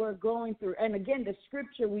that we're going through, and again, the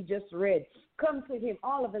scripture we just read, come to him,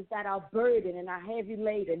 all of us that are burdened and are heavy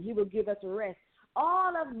laden, he will give us rest.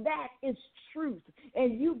 All of that is truth,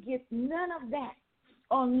 and you get none of that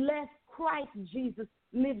unless Christ Jesus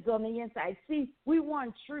lives on the inside. See, we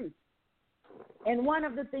want truth. And one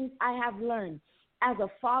of the things I have learned as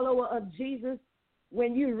a follower of Jesus,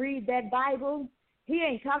 when you read that Bible, he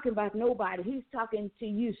ain't talking about nobody. He's talking to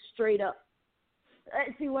you straight up.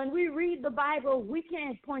 See, when we read the Bible, we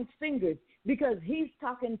can't point fingers because he's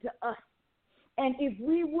talking to us. And if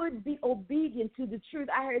we would be obedient to the truth,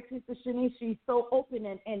 I heard Sister Shanice, she's so open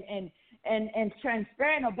and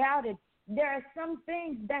transparent about it. There are some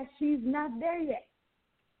things that she's not there yet.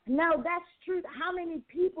 Now, that's truth. How many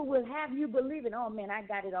people will have you believing, oh, man, I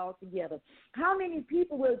got it all together? How many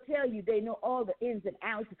people will tell you they know all the ins and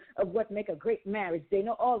outs of what make a great marriage? They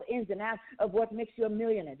know all the ins and outs of what makes you a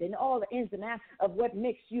millionaire. They know all the ins and outs of what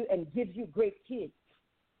makes you and gives you great kids.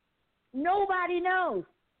 Nobody knows.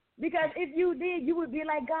 Because if you did, you would be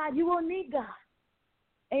like God. You won't need God.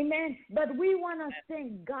 Amen. But we want to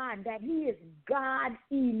thank God that he is God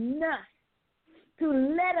enough to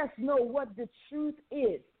let us know what the truth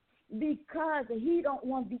is, because he don't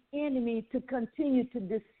want the enemy to continue to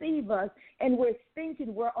deceive us, and we're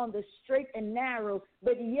thinking we're on the straight and narrow,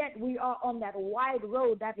 but yet we are on that wide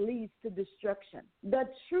road that leads to destruction. The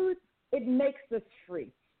truth, it makes us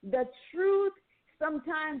free. The truth,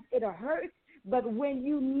 sometimes it hurts, but when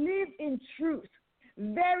you live in truth,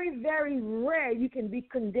 Very, very rare you can be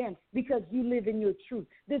condemned because you live in your truth.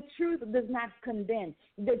 The truth does not condemn.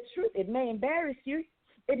 The truth, it may embarrass you.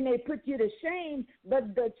 It may put you to shame,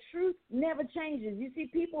 but the truth never changes. You see,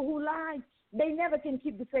 people who lie, they never can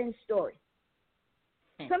keep the same story.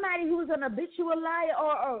 Somebody who's an habitual liar,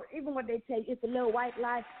 or even what they take, it's a little white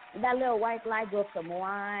lie. That little white lie goes from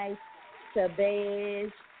white to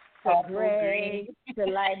beige to gray to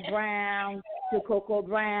light brown to cocoa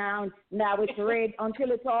brown. Now it's red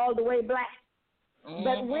until it's all the way black.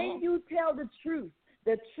 But when you tell the truth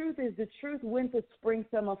is the truth, winter, spring,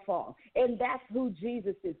 summer, fall. And that's who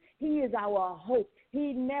Jesus is. He is our hope.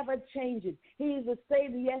 He never changes. He is the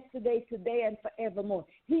same yesterday, today, and forevermore.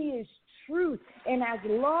 He is truth. And as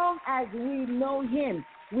long as we know him,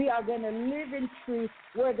 we are going to live in truth.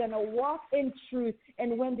 We're going to walk in truth.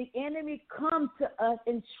 And when the enemy comes to us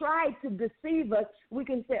and try to deceive us, we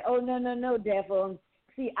can say, oh, no, devil.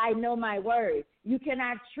 See, I know my word. You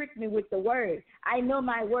cannot trick me with the word. I know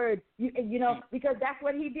my word. You know, because that's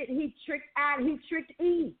what he did. He tricked Adam. He tricked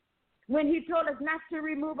Eve when he told us not to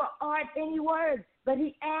remove or add any word, but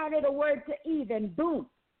he added a word to Eve, and boom,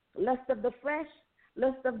 lust of the flesh,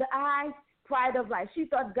 lust of the eyes, pride of life. She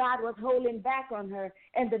thought God was holding back on her,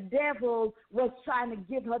 and the devil was trying to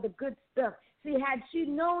give her the good stuff. See, had she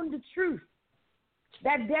known the truth,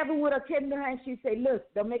 that devil would have come to her and she'd say, look,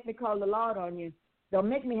 don't make me call the Lord on you. Don't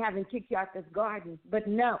make me have him kick you out this garden. But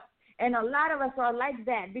no. And a lot of us are like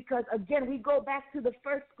that because, again, we go back to the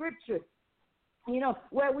first scripture, you know,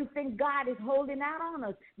 where we think God is holding out on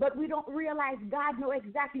us. But we don't realize God knows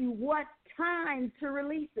exactly what time to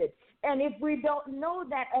release it. And if we don't know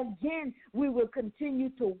that, again, we will continue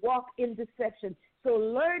to walk in deception. So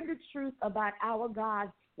learn the truth about our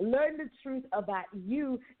God. Learn the truth about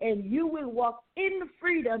you, and you will walk in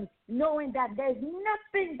freedom knowing that there's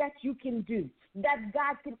nothing that you can do, that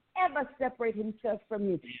God can ever separate himself from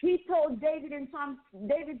you. He told David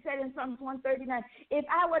said in Psalms 139, if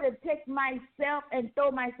I were to take myself and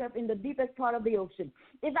throw myself in the deepest part of the ocean,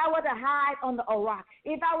 if I were to hide under a rock,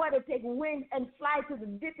 if I were to take wings and fly to the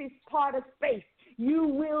deepest part of space, you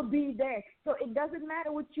will be there. So it doesn't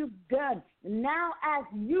matter what you've done. Now as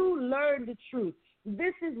you learn the truth,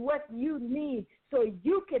 this is what you need so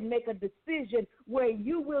you can make a decision where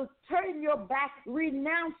you will turn your back,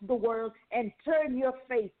 renounce the world, and turn your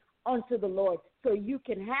face unto the Lord so you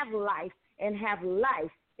can have life and have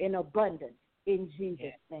life in abundance in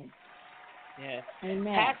Jesus' name. Yes.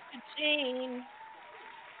 Amen. Pastor Jean.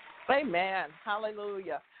 Amen.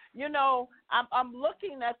 Hallelujah. You know, I'm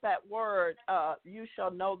looking at that word, you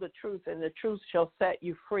shall know the truth, and the truth shall set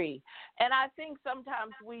you free. And I think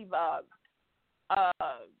sometimes we've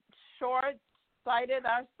short-sighted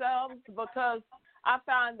ourselves because I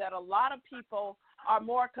find that a lot of people are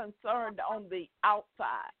more concerned on the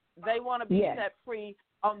outside. They want to be set free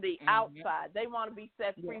on the outside. They want to be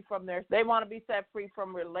set free from they want to be set free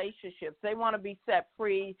from relationships. They want to be set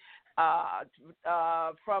free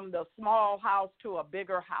from the small house to a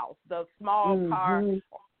bigger house, the small car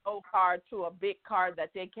old car to a big car that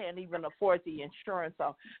they can't even afford the insurance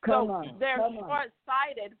on. They're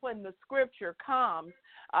short-sighted when the scripture comes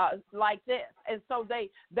like this. And so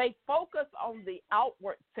they focus on the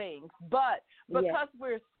outward things. But because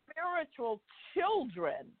we're spiritual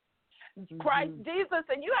children, Christ Jesus,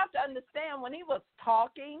 and you have to understand when he was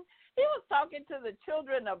talking to the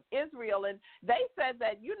children of Israel, and they said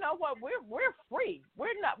that, you know what, we're free.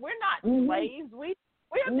 We're not slaves. We're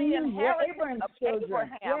the inheritance of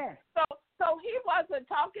Abraham. Yeah. So he wasn't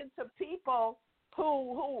talking to people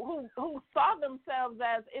who saw themselves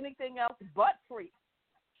as anything else but free.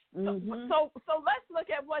 So let's look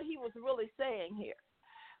at what he was really saying here.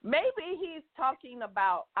 Maybe he's talking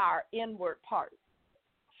about our inward parts.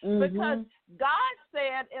 Because God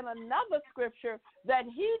said in another scripture that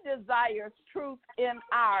he desires truth in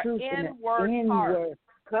our inward parts.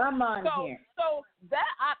 Come on here. So that,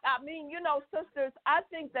 I mean, you know, sisters, I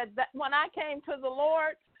think that when I came to the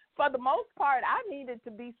Lord, for the most part, I needed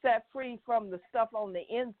to be set free from the stuff on the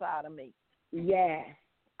inside of me. Yeah.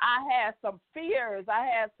 I had some fears. I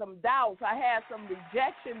had some doubts. I had some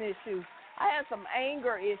rejection issues. I had some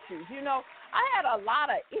anger issues. You know, I had a lot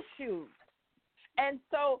of issues. And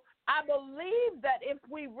so I believe that if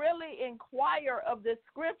we really inquire of this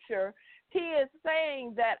scripture, he is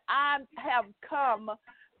saying that I have come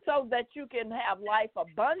so that you can have life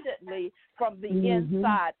abundantly from the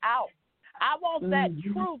inside out. I want that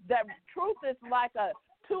truth. That truth is like a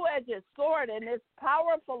two-edged sword, and it's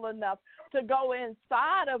powerful enough to go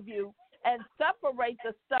inside of you and separate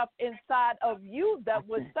the stuff inside of you that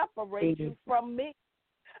would separate you from me.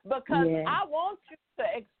 Because I want you to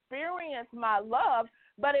experience my love,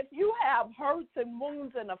 But if you have hurts and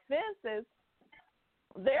wounds and offenses,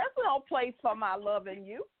 there's no place for my love in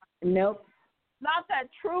you. Nope. Not that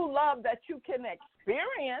true love that you can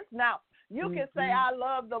experience. Now, you can say, I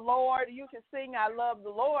love the Lord. You can sing, I love the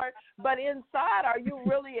Lord. But inside, are you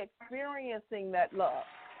really experiencing that love?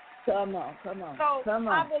 Come on. So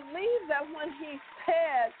I believe that when he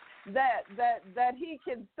said that he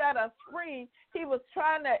can set us free, he was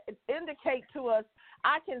trying to indicate to us,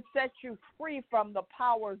 I can set you free from the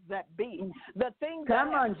powers that be, the things that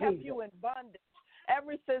have kept you in bondage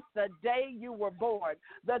ever since the day you were born,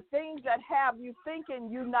 the things that have you thinking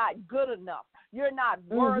you're not good enough, you're not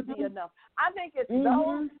worthy enough. I think it's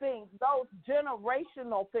those things, those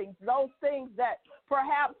generational things, those things that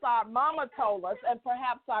perhaps our mama told us and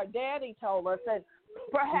perhaps our daddy told us and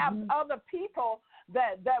perhaps other people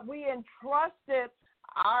that we entrusted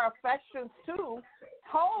our affections to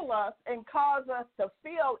told us and caused us to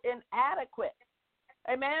feel inadequate.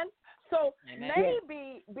 Amen? So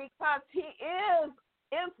maybe because he is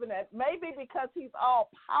infinite, maybe because he's all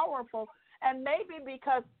powerful, and maybe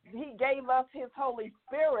because he gave us his Holy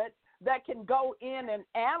Spirit that can go in and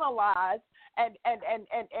analyze and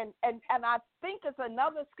I think it's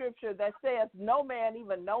another scripture that says no man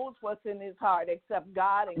even knows what's in his heart except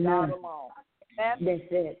God and God alone. That's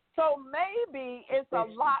it. So maybe it's a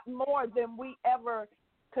lot more than we ever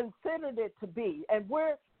considered it to be. And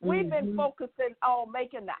we've been focusing on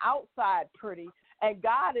making the outside pretty, and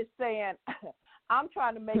God is saying, I'm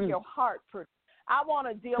trying to make your heart pretty. I want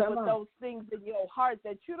to deal with those things in your heart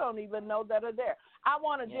that you don't even know that are there. I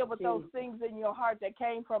want to deal with those things in your heart that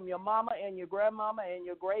came from your mama and your grandmama and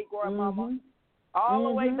your great-grandmama, all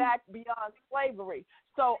the way back beyond slavery.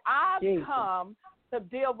 So I've come to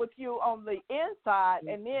deal with you on the inside,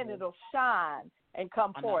 and then it'll shine and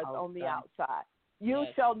come forth on the outside. You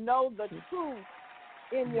shall know the truth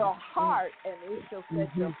in your heart, and it shall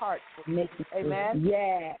set your heart free. Amen?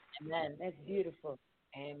 Yeah. Amen. That's beautiful.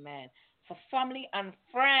 Amen. For family and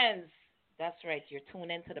friends, that's right, you're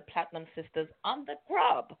tuned into the Platinum Sisters on the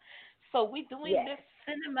GurB. So we're doing this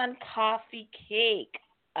cinnamon coffee cake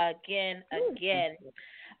again.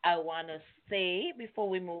 I want to say, before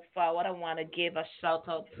we move forward, I want to give a shout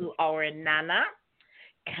out to our Nana,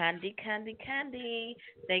 Candy.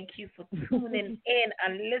 Thank you for tuning in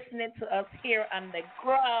and listening to us here on the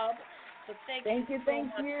GurB. So thank you so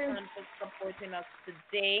much for supporting us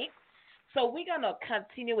today. So we're going to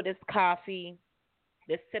continue with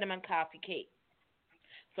this cinnamon coffee cake.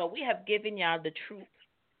 So we have given y'all the truth.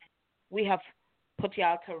 We have put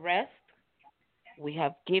y'all to rest. We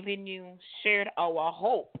have shared our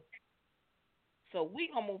hope. So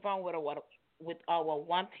we're going to move on with our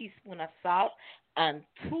 1 teaspoon of salt and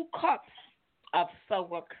 2 cups of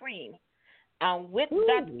sour cream. And with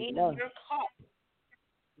that in your cup,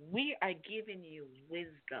 we are giving you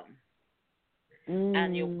wisdom.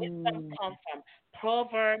 And your wisdom comes from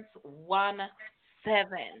Proverbs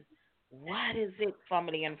 1:7. What is it,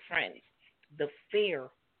 family and friends? The fear.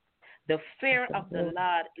 The fear of the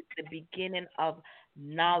Lord is the beginning of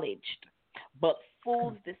knowledge, but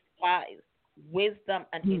fools despise wisdom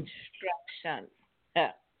and instruction.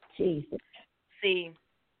 See,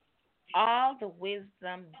 all the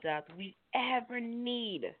wisdom that we ever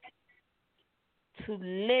need to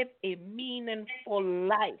live a meaningful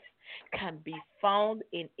life can be found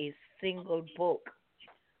in a single book.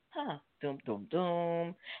 Dum, dum,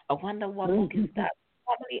 dum. I wonder what book is that?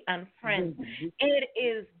 Family and friends, it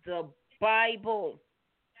is the Bible.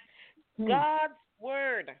 God's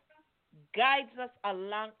word guides us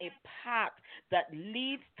along a path that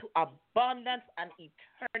leads to abundance and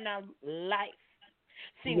eternal life.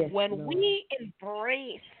 See, when we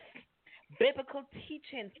embrace biblical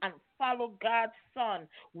teachings and follow God's Son,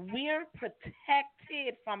 we're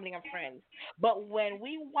protected, family and friends. But when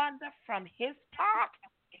we wander from his path,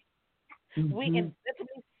 we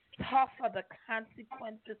inevitably suffer the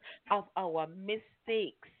consequences of our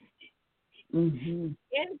mistakes. In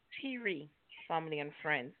theory, family and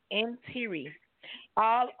friends, in theory,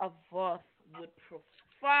 all of us would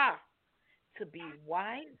prefer to be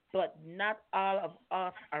wise, but not all of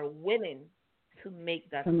us are willing to make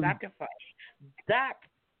that sacrifice that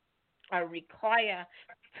are required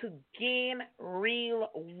to gain real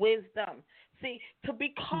wisdom. See, to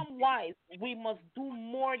become wise, we must do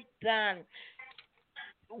more than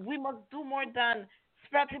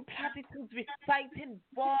spreading platitudes, reciting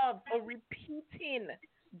verbs, or repeating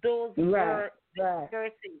those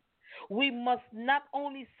verses. We must not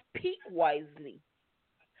only speak wisely,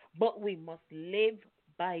 but we must live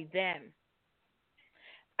by them.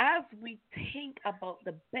 As we think about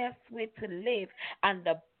the best way to live and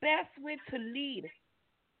the best way to lead,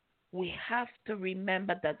 we have to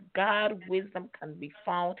remember that God wisdom can be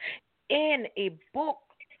found in a book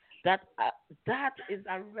that is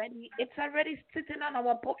already sitting on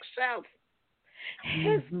our bookshelf.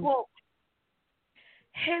 His book,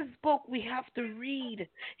 his book, we have to read,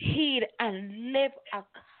 heed, and live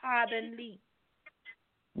accordingly.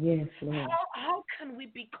 Yes, Lord. How can we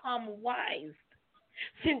become wise?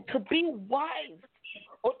 See, to be wise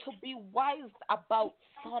or to be wise about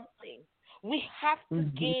something, we have to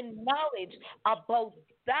gain knowledge about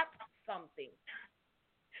that something.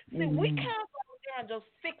 See, we can't go there and just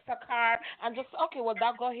fix a car and just, okay, well,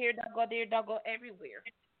 that go here, that go there, that go everywhere.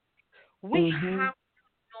 We have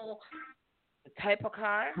to know the type of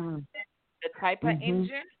car, the type of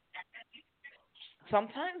engine.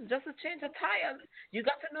 Sometimes just to change the tires, you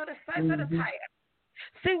got to know the size of the tire.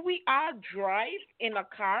 See, we all drive in a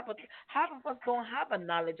car, but half of us don't have a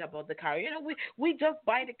knowledge about the car. We just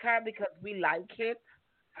buy the car because we like it.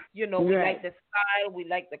 We like the style, we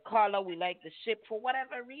like the color, we like the shape for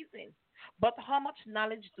whatever reason. But how much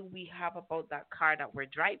knowledge do we have about that car that we're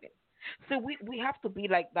driving? So we have to be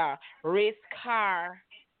like the race car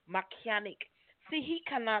mechanic. See, he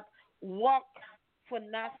cannot walk for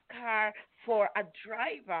NASCAR for a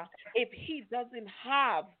driver if he doesn't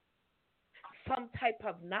have some type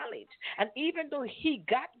of knowledge. And even though he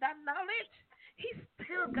got that knowledge, he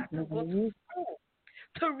still got to go to school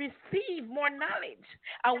to receive more knowledge.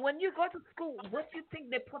 And when you go to school, what do you think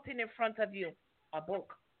they're putting in front of you? A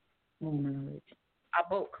book. A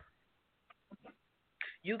book.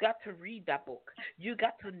 You got to read that book. You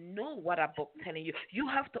got to know what a book telling you. You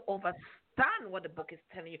have to understand what the book is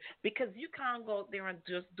telling you, because you can't go out there and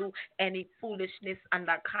just do any foolishness and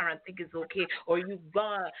that car and think it's okay, or you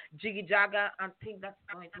gonna jiggy jagger and think that's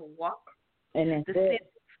going to work. And the same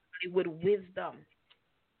thing with wisdom.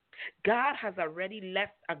 God has already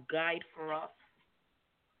left a guide for us,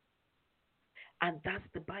 and that's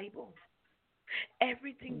the Bible.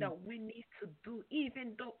 Everything that we need to do,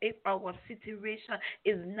 even though if our situation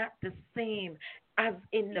is not the same as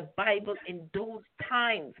in the Bible in those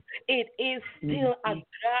times, it is still a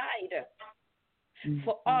guide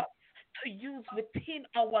for us to use within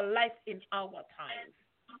our life in our times.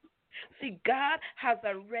 See, God has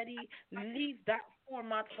already leave that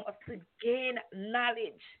format for us to gain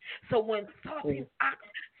knowledge. So when certain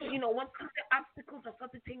when certain obstacles or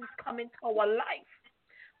certain things come into our life,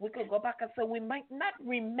 we could go back and say we might not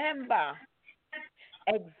remember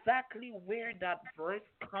exactly where that verse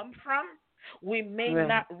come from. We may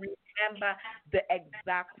not remember the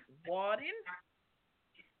exact wording,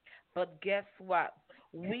 but guess what?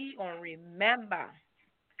 We don't remember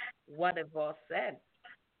what the verse said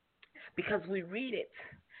because we read it.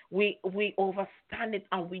 We understand it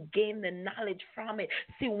and we gain the knowledge from it.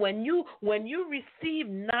 See, when you receive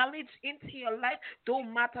knowledge into your life,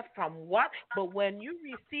 don't matter from what, but when you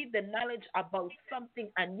receive the knowledge about something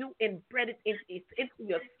and you embed it into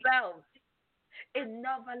yourself, it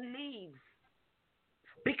never leaves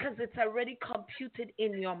because it's already computed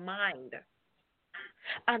in your mind.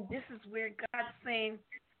 And this is where God's saying,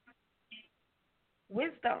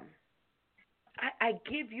 wisdom. I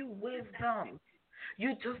give you wisdom.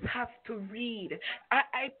 You just have to read.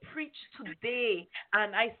 I preach today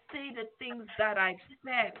and I say the things that I've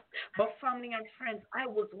said. But family and friends, I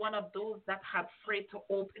was one of those that had afraid to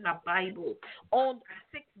open a Bible. Owned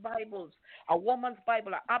 6 Bibles, a woman's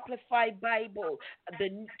Bible, an Amplified Bible,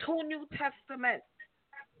 the 2 New Testaments.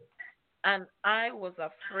 And I was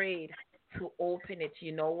afraid to open it.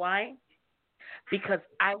 You know why? Because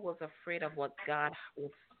I was afraid of what God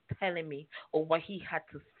was telling me or what he had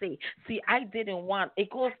to say. See, it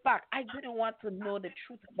goes back, I didn't want to know the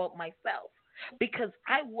truth about myself because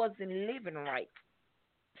I wasn't living right.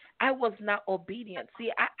 I was not obedient.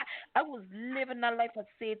 See, I was living a life of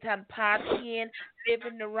Satan, partying,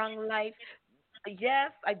 living the wrong life.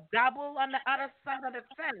 Yes, I dabble on the other side of the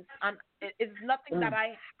fence, and it's nothing that I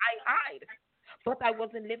hide, but I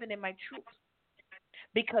wasn't living in my truth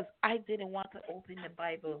because I didn't want to open the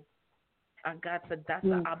Bible. And God said, that's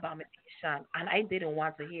an abomination. And I didn't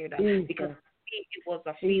want to hear that because it was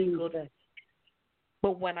a feel good.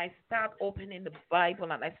 But when I start opening the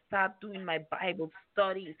Bible and I start doing my Bible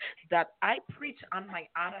studies that I preach on my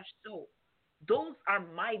other show, those are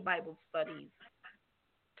my Bible studies.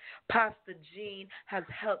 Pastor Jean has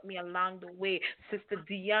helped me along the way. Sister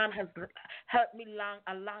Dion has helped me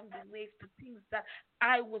along the way to things that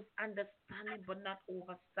I was understanding but not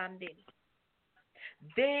understanding.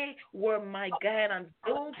 They were my guidance.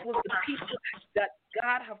 Those were the people that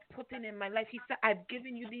God have put in my life. He said, I've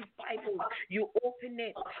given you these Bibles. You open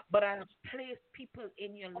it, but I have placed people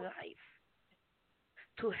in your life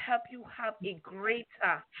to help you have a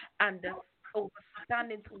greater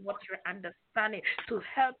understanding to what you're understanding, to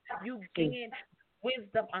help you gain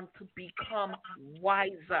wisdom and to become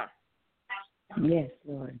wiser. Yes,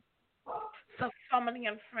 Lord. So, family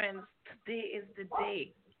and friends, today is the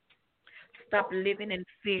day. Stop living in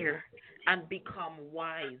fear and become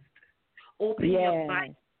wise. Open your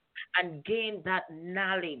Bible and gain that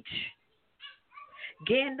knowledge.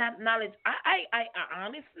 Gain that knowledge. I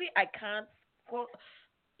honestly, I can't quote,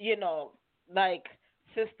 like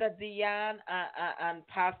Sister Diane and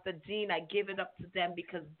Pastor Dean. I give it up to them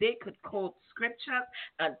because they could quote scriptures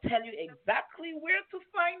and tell you exactly where to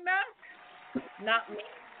find them. Not me.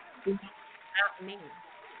 Not me.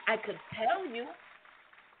 I could tell you,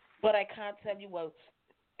 but I can't tell you, well,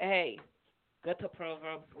 hey, go to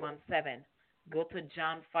Proverbs 1:7. Go to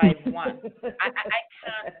John 5:1. I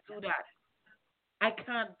can't do that. I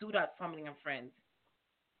can't do that, family and friends.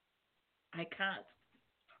 I can't.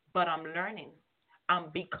 But I'm learning. I'm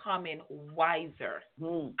becoming wiser.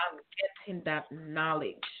 I'm getting that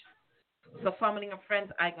knowledge. So, family and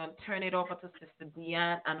friends, I'm going to turn it over to Sister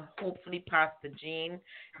Deanne and hopefully Pastor Jean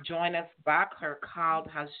join us back. Her call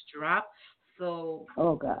has dropped. So,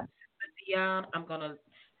 oh, God. Sister Deanne, I'm going to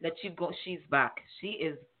let you go. She's back. She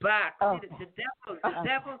is back. Oh. See,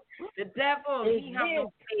 the devil, he have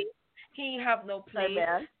no place. He have no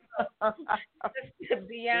place. Sister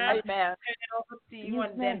Deanne, turn it over to you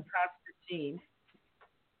and then Pastor Jean.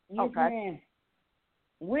 Okay.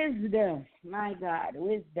 Wisdom, my God,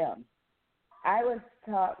 wisdom. I was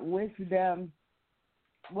taught wisdom.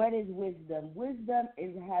 What is wisdom? Wisdom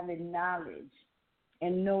is having knowledge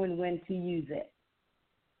and knowing when to use it.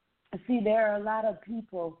 See, there are a lot of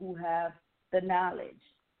people who have the knowledge,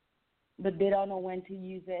 but they don't know when to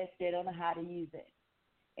use it. They don't know how to use it.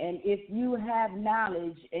 And if you have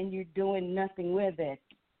knowledge and you're doing nothing with it,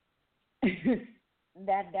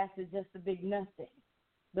 that's just a big nothing.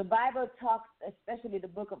 The Bible talks, especially the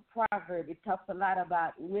book of Proverbs, it talks a lot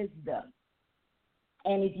about wisdom.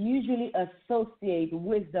 And it usually associates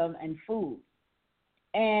wisdom and food.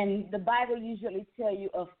 And the Bible usually tells you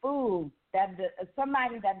a fool,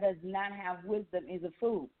 somebody that does not have wisdom is a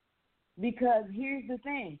fool. Because here's the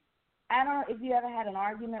thing. I don't know if you ever had an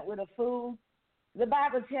argument with a fool. The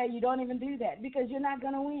Bible tells you don't even do that because you're not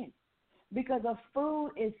going to win. Because a fool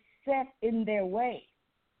is set in their way.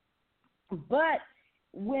 But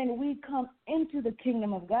when we come into the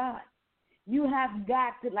kingdom of God, you have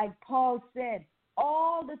got to, like Paul said,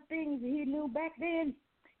 all the things he knew back then,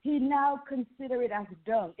 he now considers it as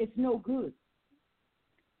dung. It's no good.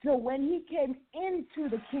 So when he came into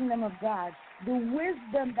the kingdom of God, the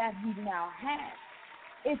wisdom that he now has,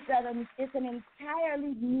 it's an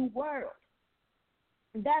entirely new world.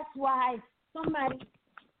 That's why somebody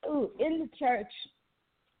in the church,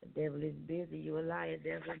 the devil is busy, you a liar,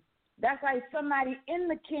 devil. That's why somebody in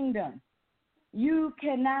the kingdom, you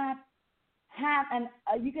cannot have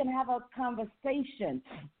you can have a conversation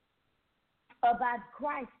about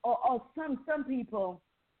Christ, or some people,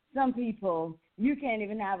 you can't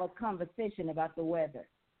even have a conversation about the weather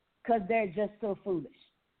because they're just so foolish.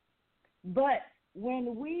 But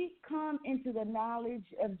when we come into the knowledge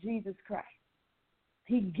of Jesus Christ,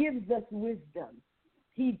 he gives us wisdom.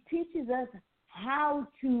 He teaches us how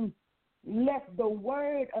to let the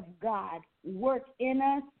word of God work in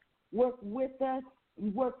us, work with us,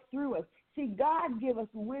 work through us. See, God gives us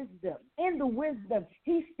wisdom. In the wisdom,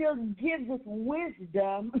 he still gives us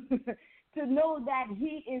wisdom to know that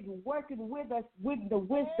he is working with us with the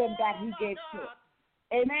wisdom that he gave to us.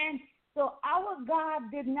 Amen? So our God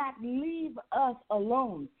did not leave us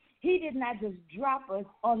alone. He did not just drop us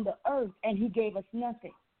on the earth and he gave us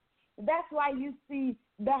nothing. That's why you see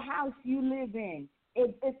the house you live in.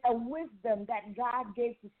 It's a wisdom that God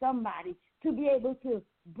gave to somebody to be able to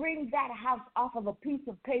bring that house off of a piece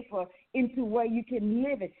of paper into where you can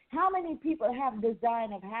live it. How many people have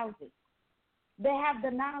design of houses? They have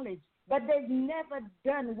the knowledge, but they've never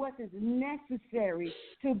done what is necessary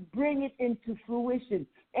to bring it into fruition.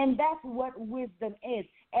 And that's what wisdom is.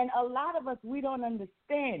 And a lot of us, we don't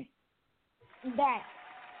understand that.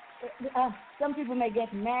 Some people may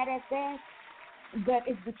get mad at that, but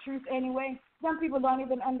it's the truth anyway. Some people don't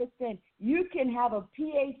even understand. You can have a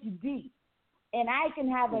PhD, and I can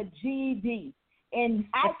have a GED, and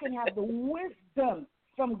I can have the wisdom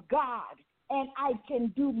from God, and I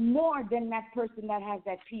can do more than that person that has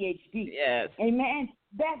that PhD. Yes. Amen.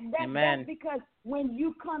 Amen. That's because when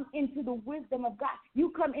you come into the wisdom of God,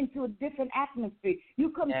 you come into a different atmosphere.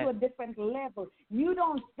 You come to a different level. You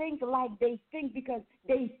don't think like they think because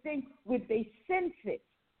they think with their senses.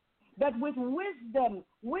 But with wisdom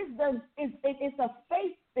is a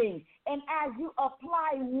faith thing. And as you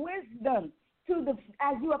apply wisdom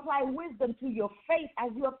as you apply wisdom to your faith,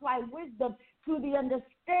 as you apply wisdom to the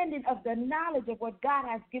understanding of the knowledge of what God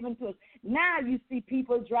has given to us, now you see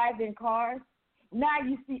people driving cars. Now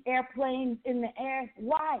you see airplanes in the air.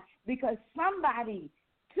 Why? Because somebody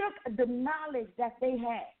took the knowledge that they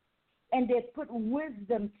had and they put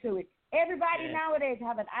wisdom to it. Everybody nowadays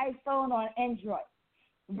have an iPhone or an Android.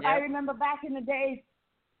 Yep. I remember back in the days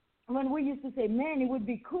when we used to say, man, it would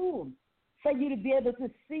be cool for you to be able to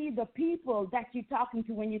see the people that you're talking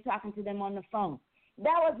to when you're talking to them on the phone.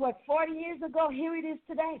 That was, 40 years ago? Here it is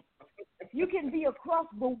today. You can be across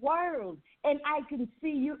the world, and I can see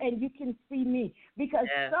you, and you can see me, because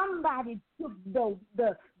somebody took the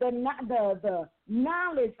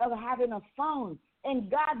knowledge of having a phone,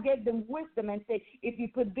 and God gave them wisdom and said, if you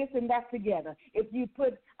put this and that together, if you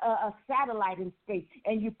put a satellite in space,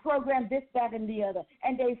 and you program this, that, and the other,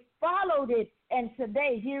 and they followed it, and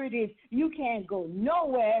today, here it is, you can't go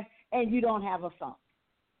nowhere, and you don't have a phone.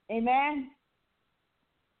 Amen?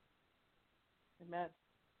 Amen.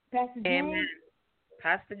 Pastor Jean? Amen.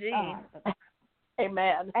 Pastor Jean.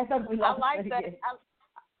 Amen. I like that. Again.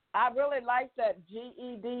 I really like that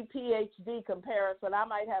GED PhD comparison. I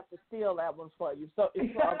might have to steal that one for you. So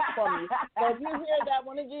from you. So if you hear that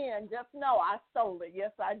one again, just know I stole it.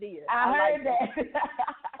 Yes, I did. I heard that.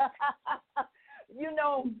 You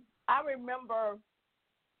know, I remember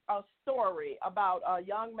a story about a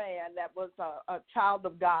young man that was a child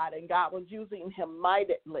of God, and God was using him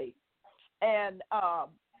mightily. And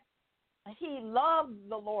he loved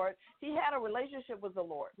the Lord. He had a relationship with the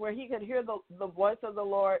Lord where he could hear the voice of the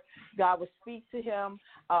Lord. God would speak to him.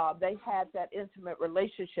 They had that intimate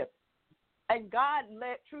relationship. And God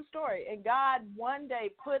true story, and God one day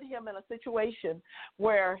put him in a situation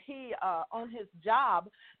where he, on his job,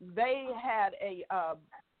 they had an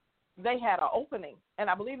opening. And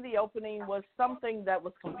I believe the opening was something that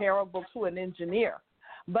was comparable to an engineer.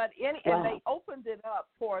 But and they opened it up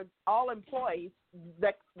for all employees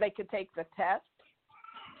that they could take the test,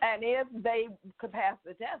 and if they could pass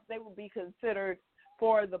the test, they would be considered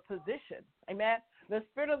for the position. Amen. The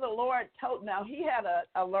Spirit of the Lord now he had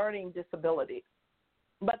a learning disability,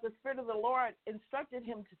 but the Spirit of the Lord instructed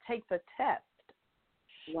him to take the test,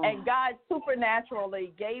 and God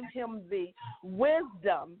supernaturally gave him the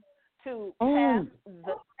wisdom to pass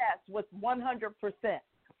the test with 100%.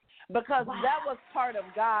 Because that was part of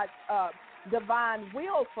God's divine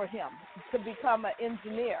will for him to become an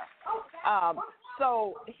engineer.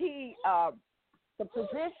 So he, the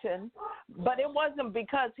position, but it wasn't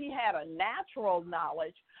because he had a natural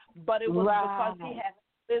knowledge, but it was because he had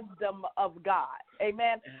wisdom of God.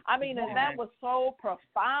 Amen. I mean, and that was so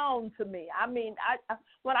profound to me. I mean,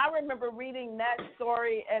 when I remember reading that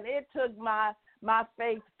story, and it took my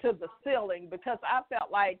faith to the ceiling, because I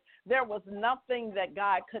felt like there was nothing that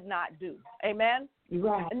God could not do. Amen?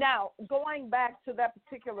 Right. Now, going back to that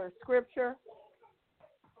particular scripture,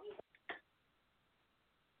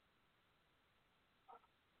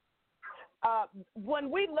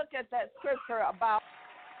 when we look at that scripture about,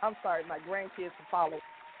 I'm sorry, my grandkids are following.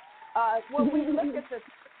 When we look at the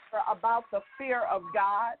scripture about the fear of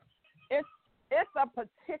God, it's a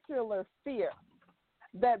particular fear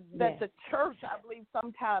that the church, I believe,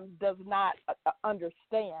 sometimes does not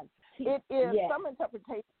understand. It is some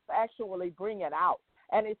interpretations actually bring it out,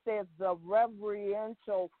 and it says the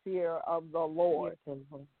reverential fear of the Lord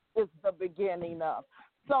is the beginning of.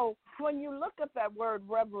 So when you look at that word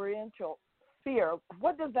reverential fear,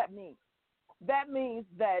 what does that mean? That means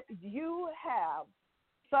that you have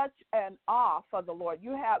such an awe for the Lord.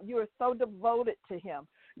 You are so devoted to Him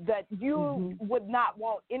that you would not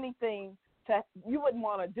want anything. You wouldn't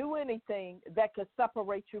want to do anything that could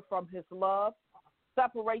separate you from His love,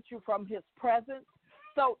 separate you from His presence.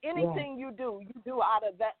 So anything you do out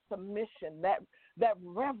of that submission, that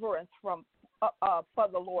reverence for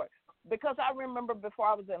the Lord. Because I remember before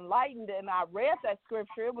I was enlightened and I read that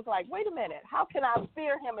scripture, it was like, wait a minute, how can I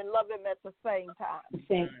fear Him and love Him at the same time?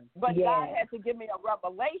 But God had to give me a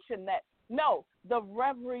revelation that, no, the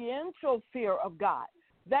reverential fear of God.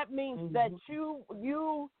 That means that you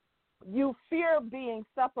fear being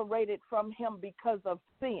separated from Him because of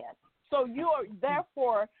sin. So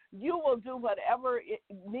therefore, you will do whatever it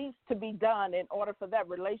needs to be done in order for that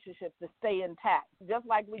relationship to stay intact, just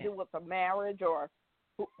like we do with a marriage or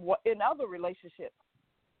in other relationships.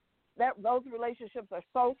 Those relationships are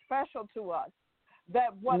so special to us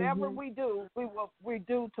that whatever we do, we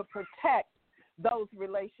do to protect those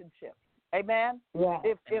relationships. Amen.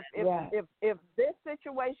 If this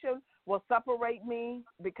situation will separate me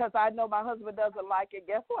because I know my husband doesn't like it,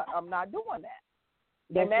 guess what? I'm not doing that.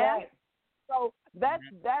 That's Amen? right. So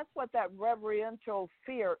that's what that reverential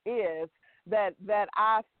fear is, that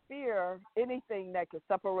I fear anything that could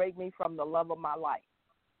separate me from the love of my life.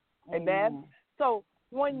 Amen? So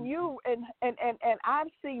when you, and I've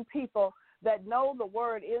seen people that know the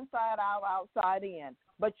word inside out, outside in,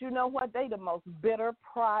 but you know what? They the most bitter,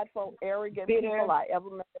 prideful, arrogant people I ever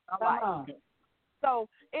met in my life. So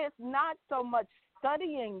it's not so much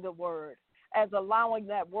studying the word as allowing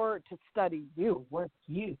that word to study you. Work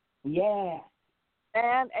you. Yeah.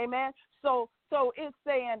 And amen. So it's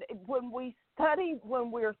saying when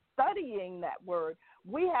we're studying that word,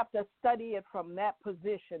 we have to study it from that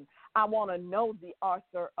position. I want to know the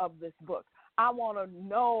author of this book. I want to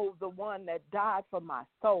know the one that died for my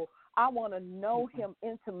soul. I want to know him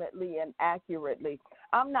intimately and accurately.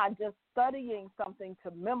 I'm not just studying something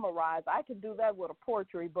to memorize. I can do that with a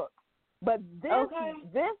poetry book. But this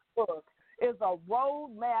book is a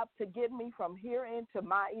roadmap to get me from here into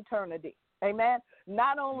my eternity. Amen.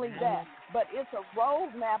 Not only that, but it's a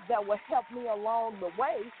roadmap that will help me along the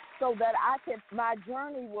way so that my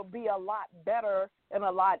journey will be a lot better and a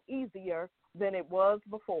lot easier than it was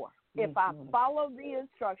before. If I follow the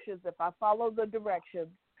instructions, if I follow the directions,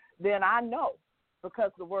 then I know,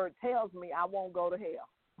 because the word tells me I won't go to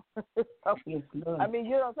hell. I mean,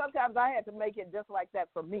 sometimes I had to make it just like that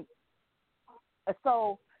for me.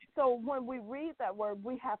 So when we read that word,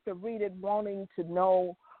 we have to read it wanting to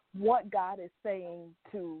know what God is saying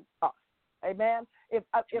to us. Amen. If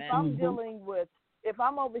I'm if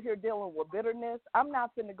I'm over here dealing with bitterness, I'm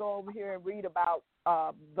not going to go over here and read about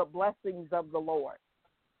the blessings of the Lord.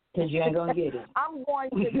 Because you ain't going to get it. I'm going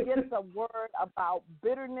to get the word about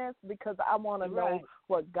bitterness because I want to know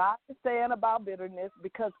what God is saying about bitterness,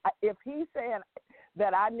 because if he's saying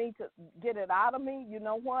that I need to get it out of me, you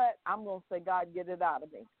know what? I'm going to say, God, get it out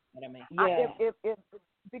of me.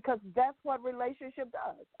 Because that's what relationship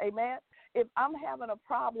does. Amen. If I'm having a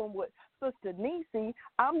problem with Sister Nisi,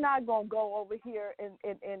 I'm not going to go over here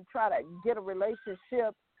and try to get a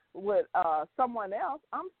relationship with someone else.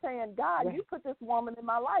 I'm saying, God, you put this woman in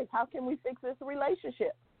my life. How can we fix this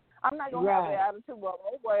relationship? I'm not going to have the attitude,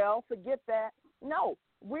 well, forget that. No,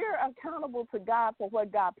 we're accountable to God for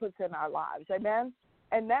what God puts in our lives. Amen.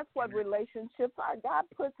 And that's what relationships are. God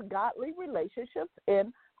puts godly relationships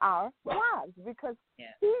in our lives because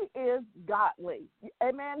he is godly.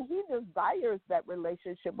 Amen. He desires that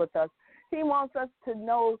relationship with us. He wants us to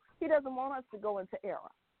know. He doesn't want us to go into error.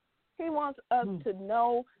 He wants us to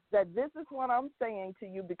know that this is what I'm saying to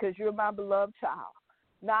you because you're my beloved child,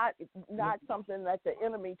 not something that the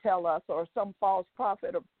enemy tell us or some false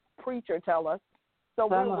prophet or preacher tell us. So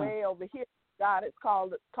we're way over here. God has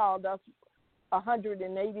called us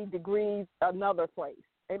 180 degrees another place.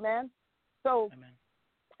 Amen. So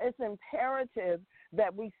it's imperative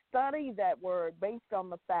that we study that word based on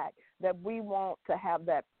the fact that we want to have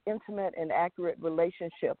that intimate and accurate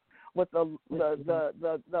relationship with the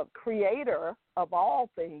creator of all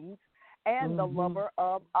things and the lover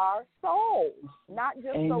of our souls, not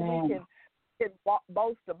just so we can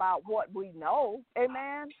boast about what we know.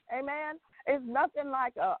 Amen. Amen. It's nothing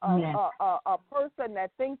like a person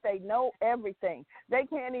that thinks they know everything. They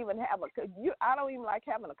can't even I don't even like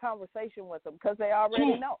having a conversation with them because they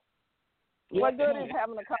already know. What good is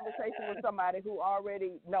having a conversation with somebody who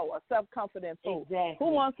already know, a self-confident fool? Exactly.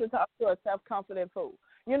 Who wants to talk to a self-confident fool?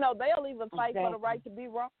 You know, they'll even fight for the right to be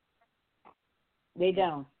wrong. They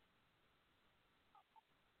don't.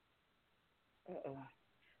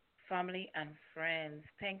 Family and friends,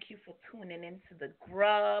 thank you for tuning into the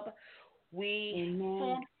GurB. We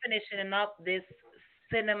soon finishing up this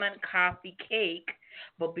cinnamon coffee cake,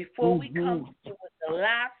 but before we come to you with the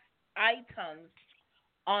last items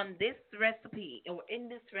on this recipe, or in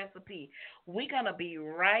this recipe, we're going to be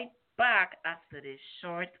right back after this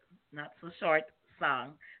short, not so short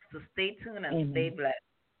song. So stay tuned and stay blessed.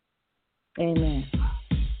 Amen.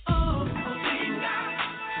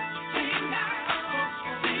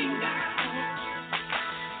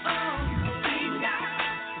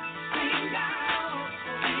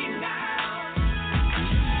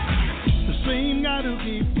 The same God who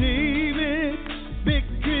gave David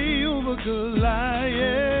victory over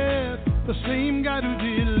Goliath, the same God who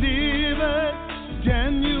delivered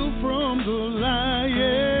Daniel from the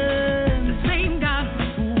lion, the same God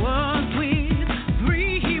who was with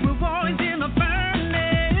 3 Hebrew boys in a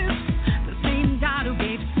furnace, the same God who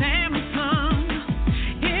gave Samson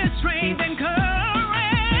his strength and courage.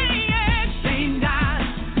 Same God,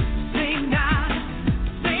 same God,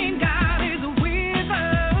 same God is with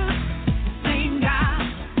us. Same God,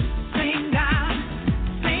 same God,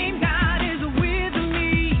 same God.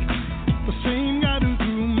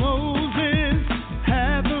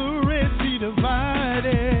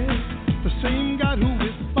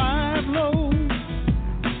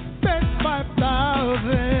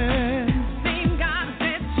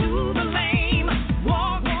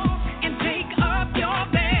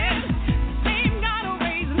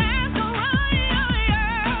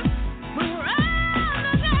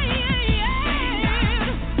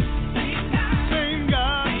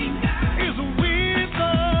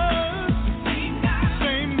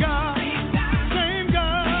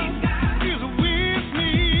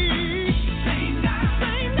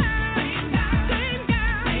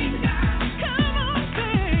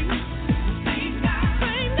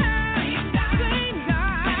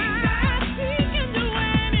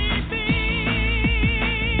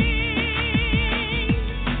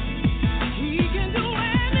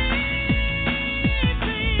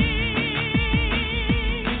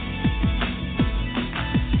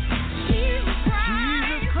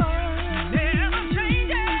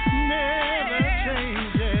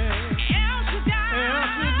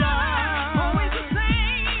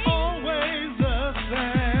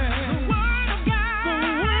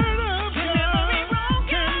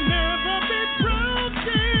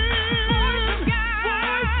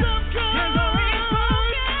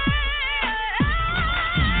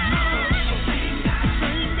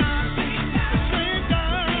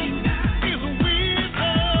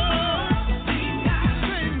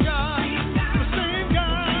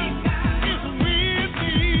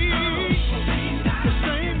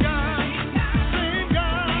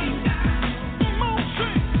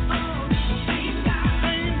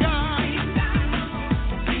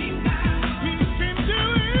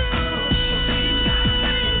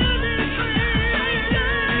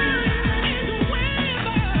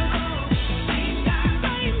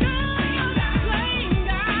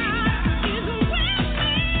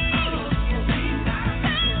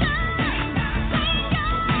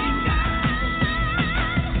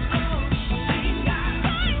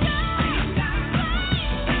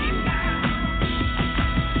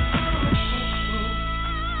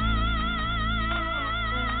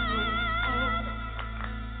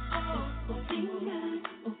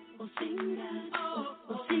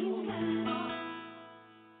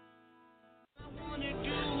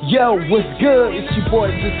 Yo, what's good? It's your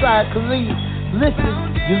boy, Josiah Khalid.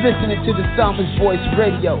 Listen, you're listening to the Psalmist Voice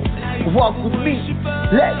Radio. Walk with me.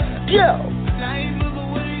 Let's go.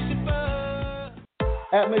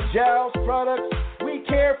 At Majal's Products, we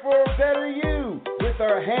care for a better you with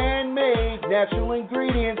our handmade natural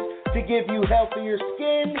ingredients to give you healthier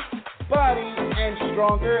skin, body, and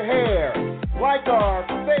stronger hair. Like our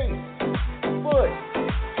face, foot,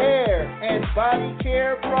 hair, and body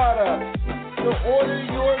care products. To order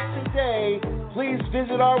yours today, please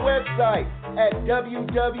visit our website at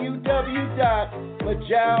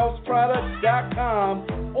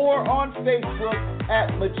www.majalsproducts.com or on Facebook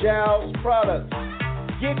at Majal's Products.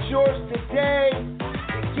 Get yours today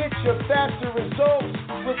to get your faster results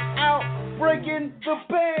without breaking the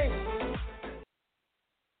bank.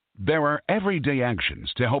 There are everyday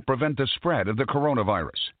actions to help prevent the spread of the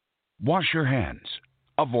coronavirus. Wash your hands.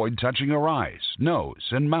 Avoid touching your eyes,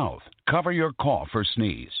 nose, and mouth. Cover your cough or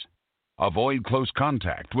sneeze. Avoid close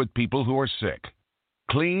contact with people who are sick.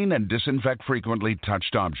 Clean and disinfect frequently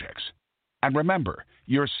touched objects. And remember,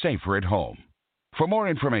 you're safer at home. For more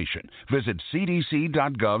information, visit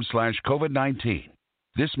cdc.gov/COVID-19.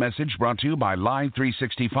 This message brought to you by Live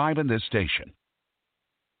 365 and this station.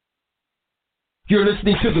 You're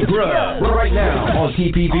listening to the GurB right now on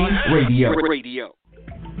TPV Radio.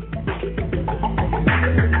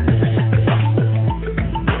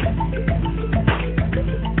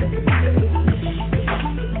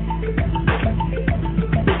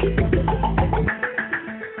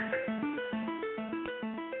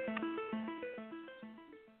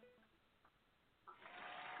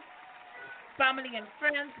 Family and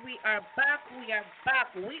friends, we are back.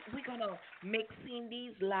 We're going to mix in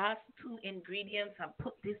these last two ingredients and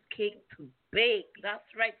put this cake to bake.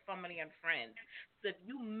 That's right, family and friends. So if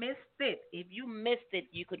you missed it,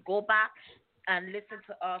 you could go back and listen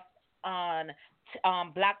to us on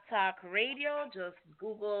Black Talk Radio. Just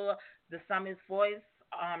Google the Psalmist Voice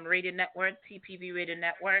Radio Network, TPV Radio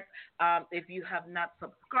Network. If you have not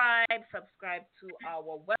subscribe to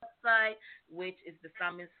our website, which is the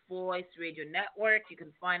Psalmist Voice Radio Network. You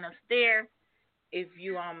can find us there. If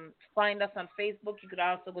you find us on Facebook, you could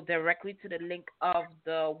also go directly to the link of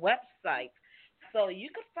the website. So you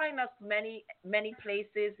could find us many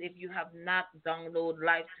places. If you have not downloaded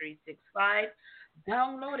Live 365,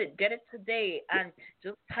 download it, get it today, and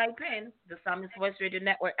just type in the Psalmist Voice Radio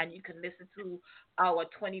Network, and you can listen to our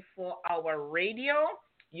 24-hour radio.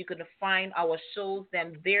 You can find our shows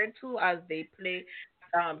them there too as they play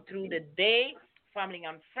through the day. Family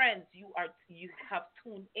and friends, you have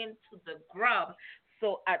tuned into the GurB.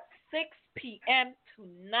 So at 6 p.m.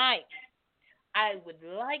 tonight, I would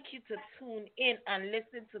like you to tune in and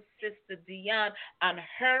listen to Sister Dion on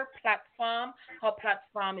her platform. Her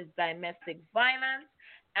platform is Domestic Violence,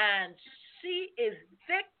 and she is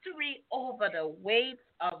victory over the weight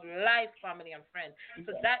of life, family and friends.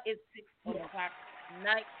 So that is 6 o'clock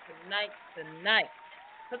tonight.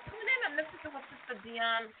 So tune in and listen to what Sister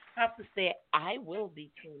Dion has to say. I will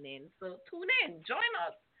be tuning in. So tune in, join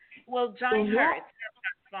us. We'll join her. It's her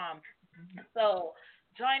platform. So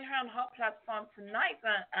join her on her platform tonight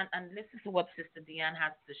and listen to what Sister Dion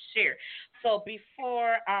has to share. So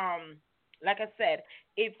before, like I said,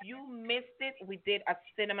 if you missed it, we did a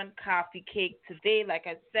cinnamon coffee cake today. Like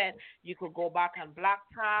I said, you could go back on Black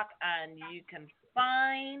Talk and you can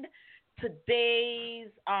find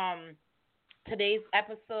today's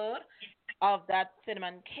episode of that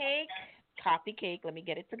cinnamon coffee cake. Let me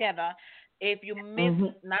get it together. If you missed,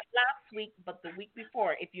 not last week, but the week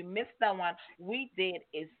before, if you missed that one, we did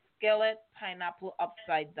a skillet pineapple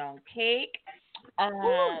upside down cake.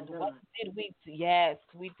 And what did we do? Yes,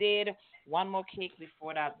 we did one more cake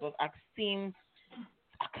before that, but I can't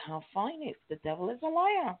find it. The devil is a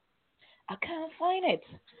liar. I can't find it.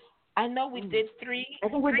 I know we did three. I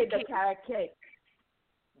think we did the cakes. carrot cake.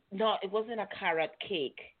 No, it wasn't a carrot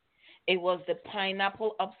cake. It was the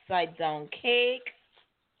pineapple upside down cake.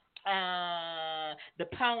 The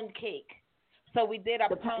pound cake. So we did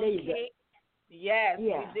a pound cake. Yes,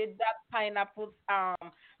 we did that pineapple,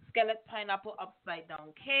 skillet pineapple upside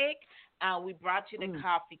down cake. And we brought you the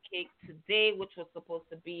coffee cake today, which was supposed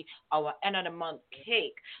to be our end of the month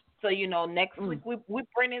cake. So, next week we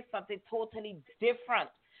bring in something totally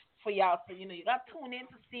different for y'all. So, you got to tune in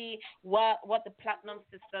to see what the Platinum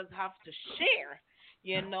Sisters have to share.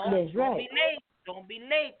 That's right. Don't be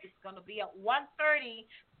late. It's going to be at 1:30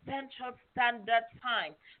 Central Standard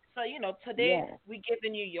Time. So, today we're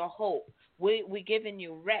giving you your hope. We're giving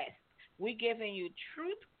you rest. We're giving you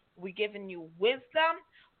truth. We're giving you wisdom.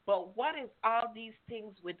 But what is all these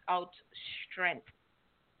things without strength?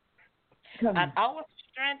 And our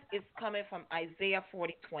strength is coming from Isaiah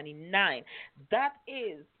 40:29. That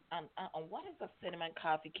is, what is a cinnamon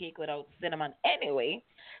coffee cake without cinnamon anyway?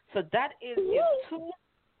 So that is your 2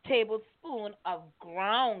 tablespoons of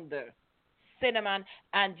ground cinnamon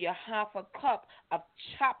and your half a cup of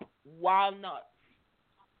chopped walnuts.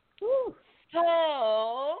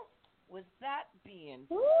 So, with that being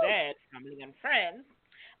said, family and friends,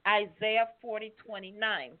 Isaiah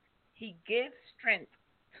 40:29, he gives strength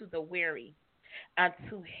to the weary, and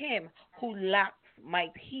to him who lacks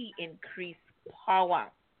might he increase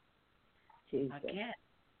power. Jesus. Again,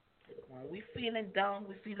 when we're feeling down,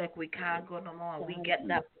 we feel like we can't go no more, we get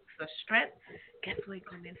that extra strength, guess where it's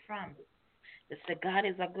coming from? It's that God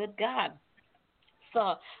is a good God.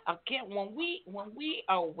 So again, when we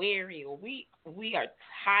are weary or we are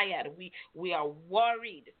tired, we are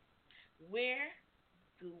worried, where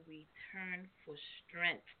do we turn for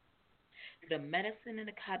strength? The medicine in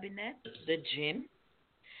the cabinet, the gym,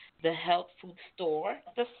 the health food store,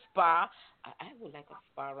 the spa. I would like a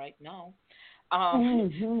spa right now.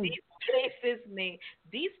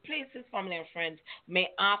 These places, family and friends,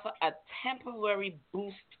 may offer a temporary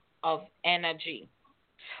boost of energy.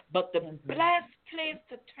 But the best place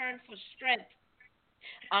to turn for strength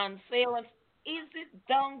on sale isn't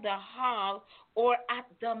down the hall or at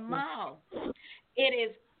the mall. It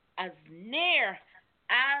is as near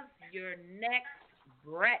as your next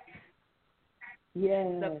breath. Yes.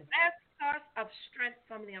 The best source of strength,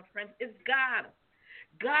 family and friends, is God.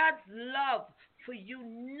 God's love for you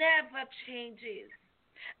never changes,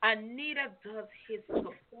 and neither does his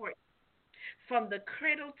support. From the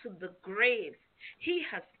cradle to the grave, he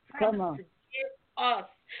has promised to give us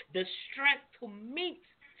the strength to meet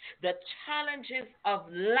the challenges of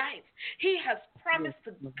life. He has promised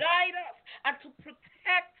to guide us and to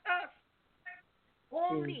protect us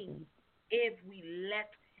only if we let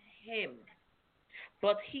him.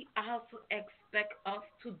 But he also expects us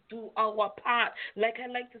to do our part. Like I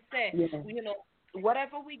like to say,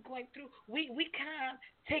 whatever we're going through, we can't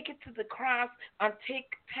take it to the cross and take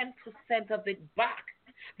 10% of it back.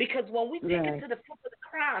 Because when we take it to the foot of the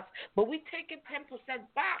cross, but we take it 10%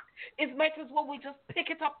 back, it might as well we just pick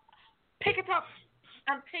it up,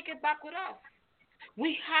 and take it back with us.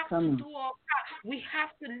 We have to do our part. We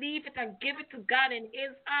have to leave it and give it to God in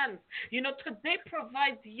his hands. Today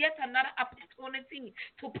provides yet another opportunity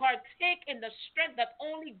to partake in the strength that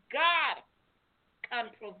only God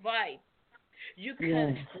can provide.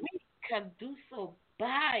 We can do so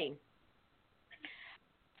by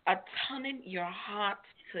turning your heart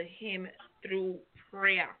to him through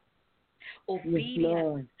prayer,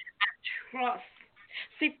 obedience, and trust.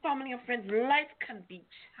 See, family and friends, life can be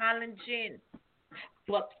challenging,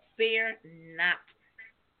 but fear not.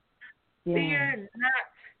 Fear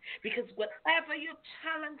not, because whatever your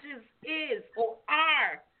challenges is or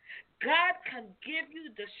are, God can give you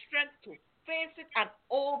the strength to face it and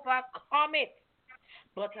overcome it.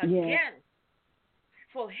 But again,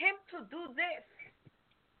 for him to do this,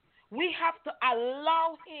 we have to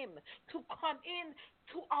allow him to come in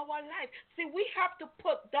to our life. See, we have to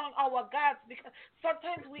put down our guards, because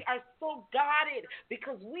sometimes we are so guarded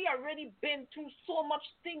because we already been through so much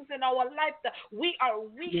things in our life that we are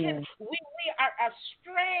weakened. We are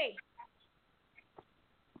astray.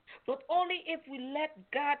 But only if we let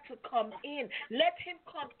God to come in, let him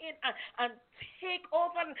come in and take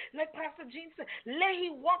over, like Pastor Jean said, let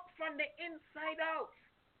him walk from the inside out.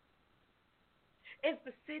 It's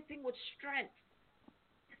the same thing with strength.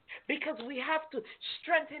 Because we have to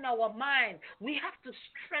strengthen our mind. We have to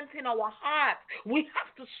strengthen our heart. We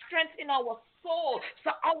have to strengthen our soul.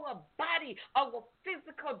 So our body, our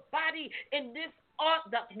physical body in this earth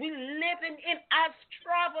that we living in as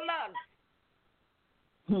travelers.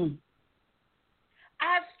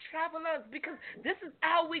 As travelers, because this is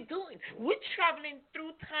how we're doing. We're traveling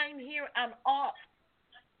through time here and earth.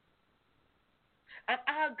 And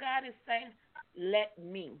our God is saying, let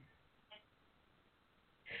me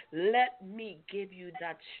give you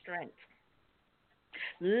that strength.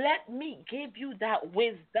 Let me give you that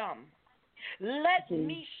wisdom. Let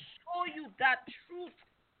me show you that truth.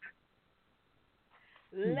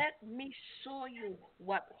 Let me show you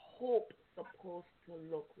what hope is supposed to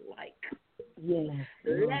look like.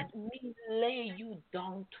 Let me lay you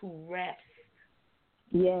down to rest.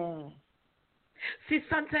 See,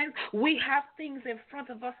 sometimes we have things in front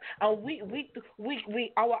of us, and we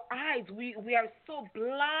our eyes, we are so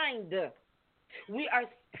blind. We are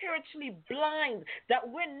spiritually blind that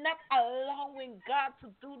we're not allowing God to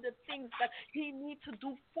do the things that he needs to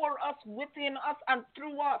do for us, within us, and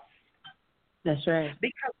through us. That's right.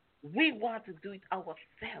 Because we want to do it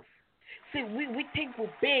ourselves. See, we think we're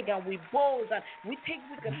big and we bold and we think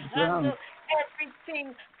we can handle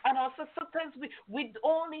everything. And also sometimes we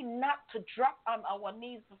only not to drop on our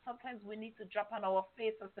knees, but sometimes we need to drop on our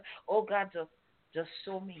face and say, oh God, just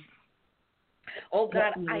show me. Oh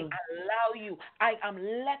God, I allow you. I am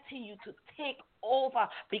letting you to take over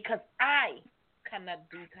because I cannot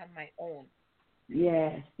do it on my own.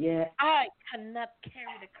 Yes, yes. I cannot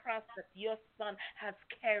carry the cross that your son has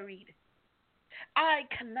carried. I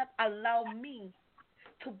cannot allow me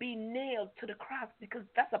to be nailed to the cross because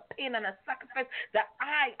that's a pain and a sacrifice that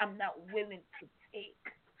I am not willing to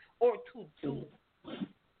take or to do.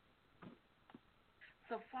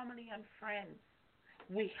 So family and friends,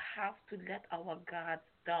 we have to let our guards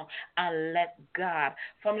down and let God.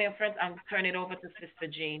 Family and friends, I'm turning it over to Sister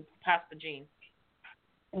Jean, Pastor Jean.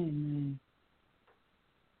 Amen.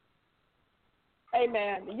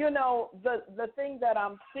 Amen. You know, the thing that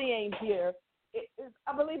I'm seeing here is,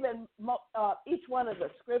 I believe in each one of the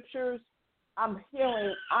scriptures, I'm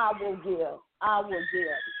hearing, I will give, I will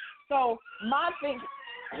give. So my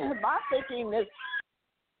thinking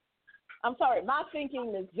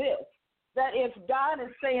is this, that if God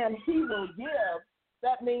is saying he will give,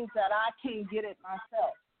 that means that I can't get it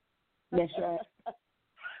myself. That's right.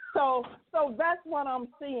 So that's what I'm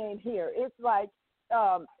seeing here. It's like,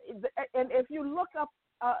 and if you look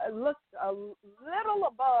a little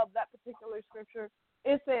above that particular scripture,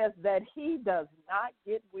 it says that he does not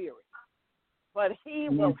get weary, but he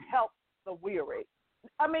will help the weary.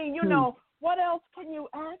 I mean, you know, what else can you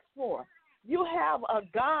ask for? You have a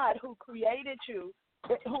God who created you,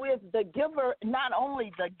 who is the giver, not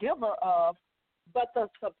only the giver of, but the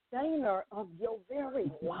sustainer of your very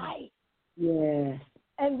life. Yes.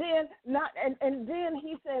 And then then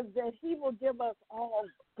he says that he will give us all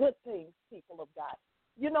good things, people of God.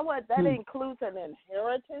 You know what? That includes an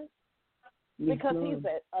inheritance because he's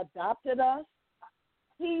adopted us.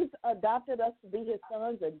 He's adopted us to be his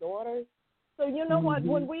sons and daughters. So you know what?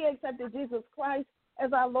 When we accepted Jesus Christ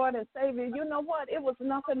as our Lord and Savior, you know what? It was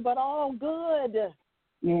nothing but all good.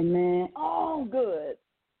 Amen. All good.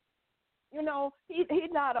 You know, he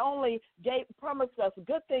not only promised us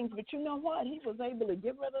good things, but you know what? He was able to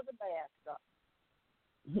get rid of the bad stuff.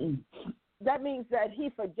 That means that he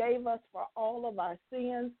forgave us for all of our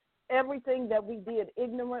sins, everything that we did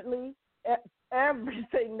ignorantly,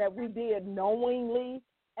 everything that we did knowingly,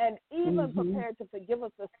 and even prepared to forgive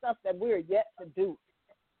us the stuff that we're yet to do.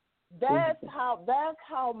 That's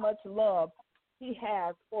how much love he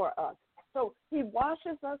has for us. So he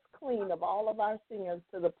washes us clean of all of our sins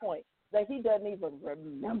to the point that he doesn't even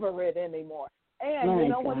remember it anymore. And you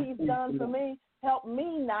know what he's done for me? Help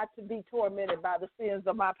me not to be tormented by the sins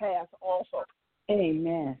of my past also.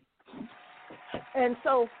 Amen. And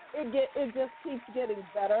so it just keeps getting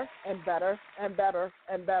better and better and better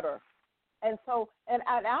and better. And so, and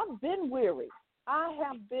I've been weary. I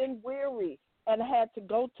have been weary and had to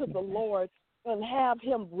go to the Lord and have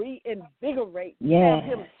him reinvigorate, have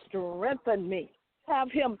him strengthen me, have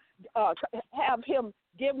him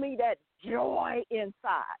give me that joy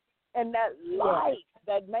inside and that life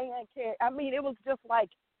that man can't. I mean, it was just like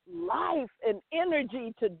life and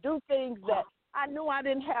energy to do things that I knew I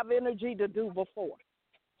didn't have energy to do before.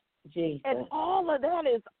 Jesus. And all of that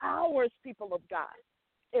is ours, people of God,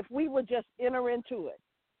 if we would just enter into it.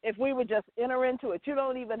 If we would just enter into it, you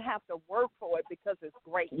don't even have to work for it because it's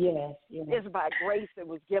grace. Yes. It's by grace it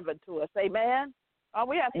was given to us. Amen? All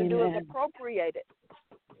we have to do is appropriate it.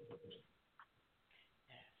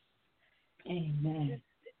 Amen.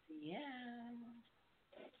 Yeah.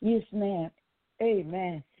 Yes, ma'am.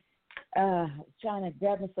 Amen. Trying to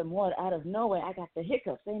grab me some water out of nowhere. I got the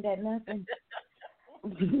hiccups. Ain't that nothing?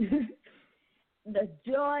 The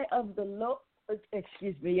joy of the Lord,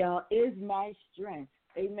 excuse me, y'all, is my strength.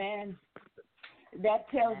 Amen. That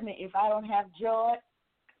tells me if I don't have joy,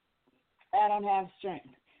 I don't have strength.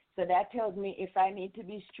 So that tells me if I need to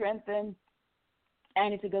be strengthened, I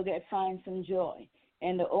need to go find some joy.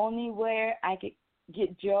 And the only way I can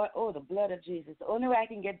get joy, the blood of Jesus, the only way I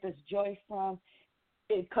can get this joy from,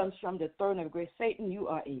 it comes from the throne of grace. Satan, you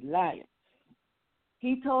are a liar.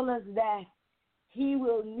 He told us that he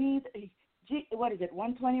will need, what is it,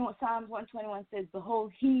 121, Psalms 121 says,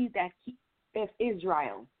 behold, he that keepeth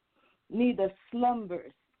Israel neither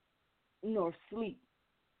slumbers nor sleep.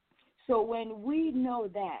 So when we know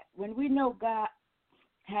that, when we know God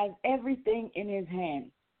has everything in his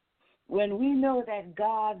hand, when we know that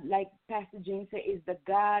God, like Pastor James said, is the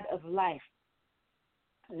God of life,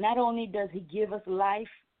 not only does he give us life,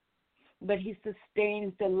 but he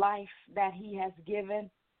sustains the life that he has given.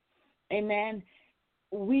 Amen.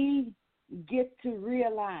 We get to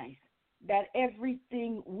realize that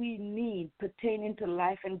everything we need pertaining to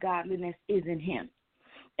life and godliness is in him.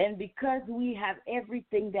 And because we have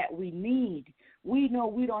everything that we need, we know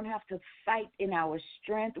we don't have to fight in our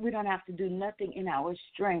strength. We don't have to do nothing in our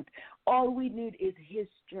strength. All we need is his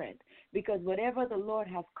strength. Because whatever the Lord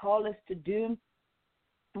has called us to do,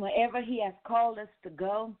 wherever he has called us to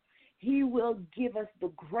go, he will give us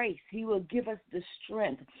the grace. He will give us the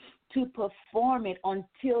strength to perform it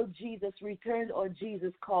until Jesus returns or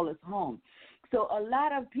Jesus calls us home. So a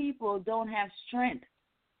lot of people don't have strength,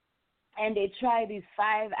 and they try these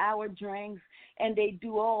 5-hour drinks, and they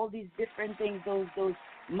do all these different things, those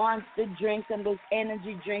monster drinks and those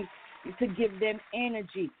energy drinks to give them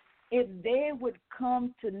energy. If they would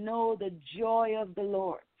come to know the joy of the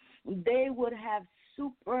Lord, they would have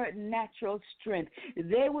supernatural strength.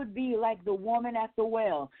 They would be like the woman at the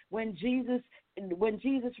well. When Jesus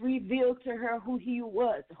revealed to her who he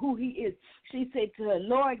was, who he is, she said to her,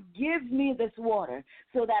 Lord, give me this water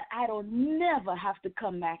so that I don't never have to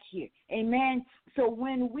come back here. Amen. So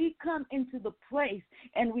when we come into the place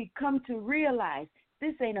and we come to realize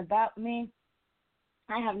this ain't about me,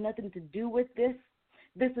 I have nothing to do with this.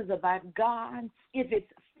 This is about God. If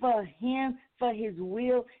it's for him, for his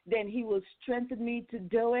will, then he will strengthen me to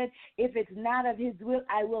do it. If it's not of his will,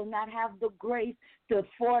 I will not have the grace, the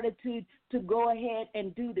fortitude to go ahead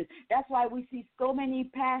and do this. That's why we see so many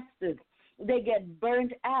pastors, they get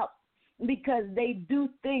burnt out because they do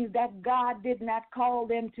things that God did not call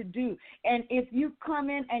them to do. And if you come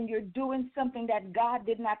in and you're doing something that God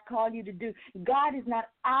did not call you to do, God is not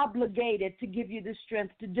obligated to give you the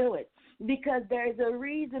strength to do it, because there is a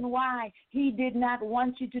reason why he did not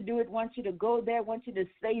want you to do it, want you to go there, want you to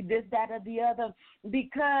say this, that, or the other,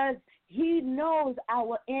 because he knows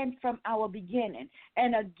our end from our beginning.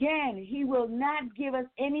 And again, he will not give us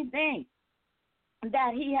anything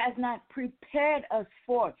that he has not prepared us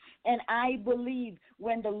for. And I believe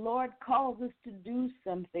when the Lord calls us to do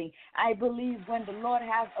something, I believe when the Lord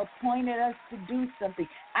has appointed us to do something,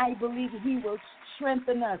 I believe he will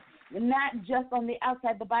strengthen us, not just on the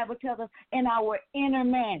outside. The Bible tells us in our inner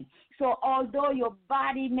man. So although your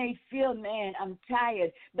body may feel, man, I'm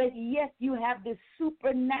tired, but yet you have this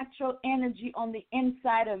supernatural energy on the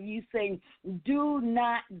inside of you saying, do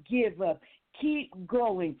not give up. Keep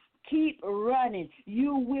going. Keep running.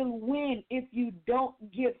 You will win if you don't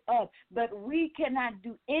give up. But we cannot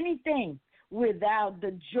do anything without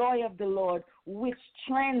the joy of the Lord, which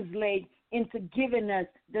translates into giving us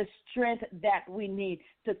the strength that we need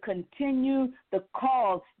to continue the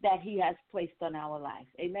call that he has placed on our life.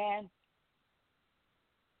 Amen.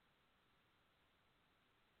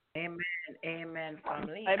 Amen. Amen,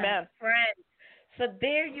 family. Amen. And friends. So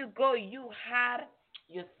there you go. You had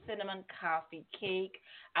your cinnamon coffee cake.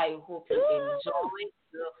 I hope you enjoyed.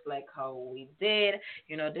 Looks like how we did.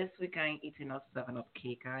 You know, this week I ain't eating no 7-Up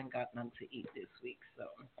cake. I ain't got none to eat this week. So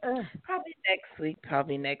probably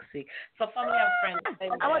next week. So family and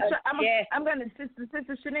friends. I'm going to,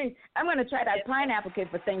 Sister Shanice, I'm going to try that pineapple cake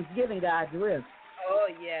for Thanksgiving, God's will. Oh,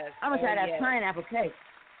 yes. I'm going to try that pineapple cake.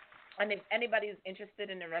 And if anybody is interested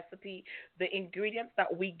in the recipe, the ingredients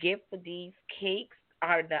that we give for these cakes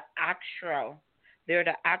are they're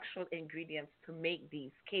the actual ingredients to make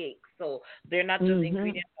these cakes. So they're not just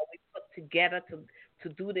ingredients that we put together to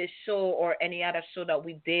do this show or any other show that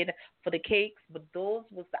we did for the cakes, but those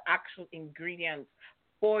was the actual ingredients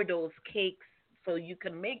for those cakes so you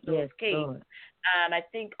can make those cakes. Lord. And I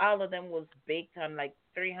think all of them was baked on like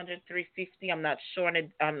 300, 350. I'm not sure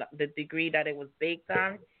on the degree that it was baked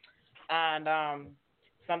on. And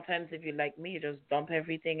sometimes if you like me, you just dump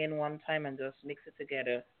everything in one time and just mix it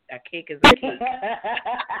together. A cake is a cake.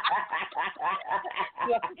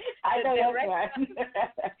 I know that's right.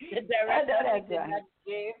 The direction did not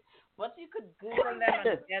give, but you could Google them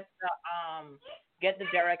and get the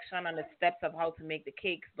direction and the steps of how to make the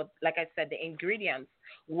cakes. But like I said, the ingredients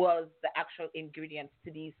was the actual ingredients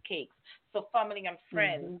to these cakes. So family and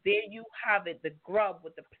friends, there you have it, the GurB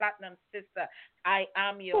with the Platinum Sister. I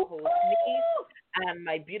am your host, Niece, and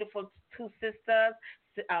my beautiful two sisters,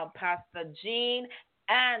 Pastor Jean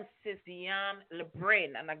and Sis Diane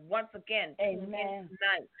LeBrin. And once again, tune in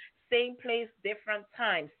tonight. Same place, different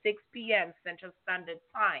time, 6 p.m. Central Standard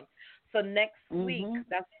Time. So next week,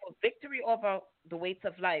 that's for Victory Over the Weights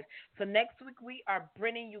of Life. So next week, we are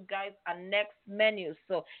bringing you guys a next menu.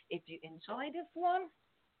 So if you enjoy this one,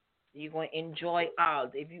 you're going to enjoy all.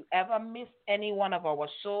 If you ever missed any one of our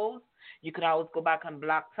shows, you can always go back on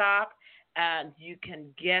Black Talk, and you can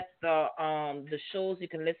get the shows. You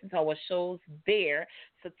can listen to our shows there.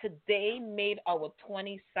 So today made our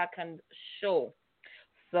 22nd show.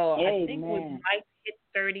 So I think we might hit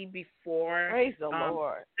 6:30 before Praise the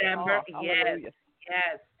Lord. December. Oh, Yes, hallelujah.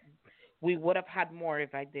 yes. We would have had more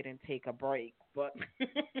if I didn't take a break, but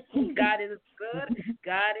God is good.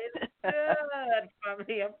 God is good,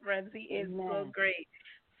 family and friends. He is so great.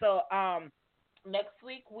 So, next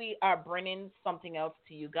week we are bringing something else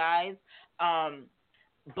to you guys,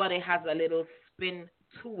 but it has a little spin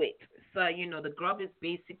to it. So, the grub is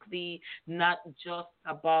basically not just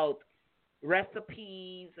about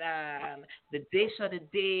recipes and the dish of the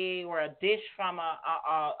day or a dish from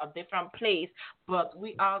a different place, but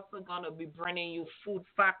we also going to be bringing you food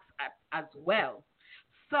facts as well.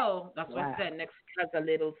 So that's what I said. Next week has a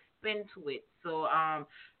little spin to it. So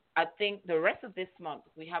I think the rest of this month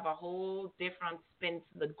we have a whole different spin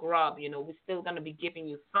to the grub. We're still going to be giving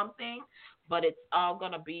you something, but it's all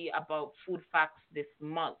going to be about food facts this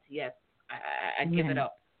month. Yes, I give it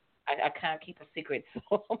up. I can't keep a secret,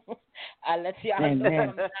 so I'll let you all know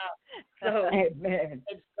from now. So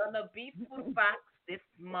it's going to be food facts this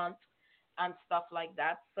month and stuff like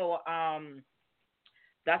that. So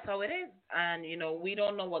that's how it is. And, we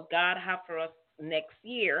don't know what God have for us next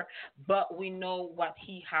year, but we know what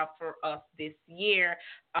he have for us this year.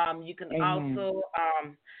 You can also,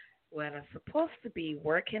 well, I'm supposed to be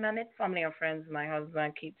working on it. Family and friends, my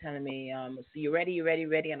husband keep telling me, so you ready,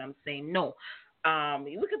 and I'm saying no.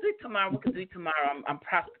 We could do it tomorrow. I'm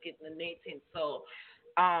procrastinating. So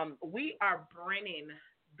we are bringing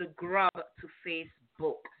the grub to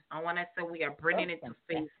Facebook. And when I say we are bringing it to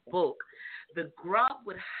Facebook, the grub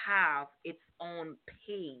would have its own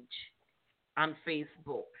page on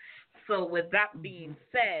Facebook. So with that being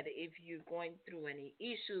said, if you're going through any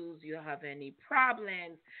issues, you have any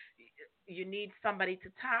problems, you need somebody to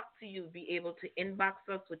talk to you, be able to inbox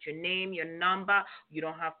us with your name, your number. You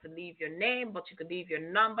don't have to leave your name, but you could leave your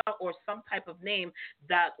number or some type of name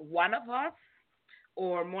that one of us,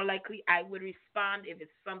 or more likely I would respond if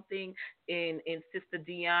it's something in Sister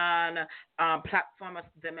Dion platform of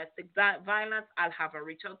domestic violence. I'll have her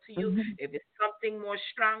reach out to you. If it's something more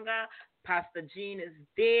stronger, Pastor Jean is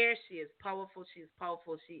there. She is powerful.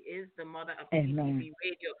 She is the mother of TTV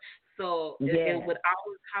Radio. So it would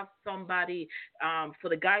always have somebody. For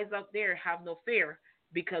the guys out there, have no fear,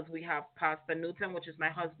 because we have Pastor Newton, which is my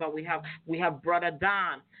husband. We have Brother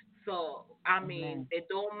Don. So I mean, it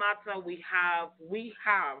don't matter. We have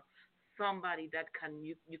somebody that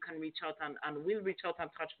you can reach out and we'll reach out and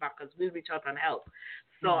touch back, because we'll reach out and help.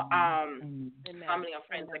 So family and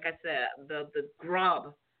friends, like I said, the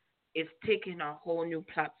grub is taking a whole new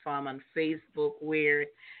platform on Facebook where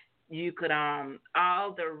you could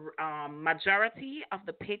all the majority of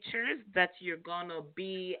the pictures that you're gonna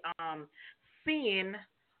be seeing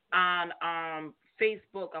on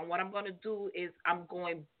Facebook. And what I'm gonna do is I'm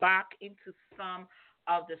going back into some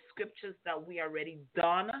of the scriptures that we already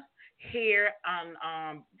done here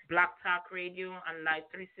on Black Talk Radio and Live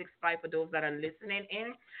 365 for those that are listening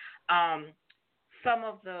in. Some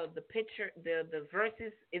of the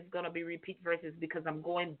verses is going to be repeat verses, because I'm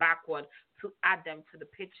going backward to add them to the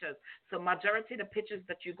pictures. So majority of the pictures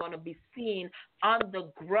that you're going to be seeing on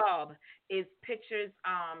the grub is pictures.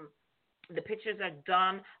 The pictures are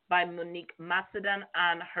done by Monique Macedon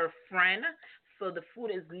and her friend. So the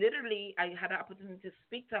food is literally, I had the opportunity to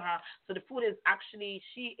speak to her. So the food is actually,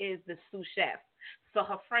 she is the sous chef. So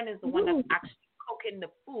her friend is the one that's actually cooking the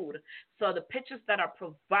food. So the pictures that are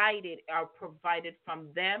provided from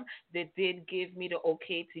them. They did give me the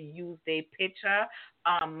okay to use their picture.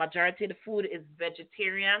 Majority of the food is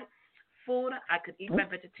vegetarian food. I could eat my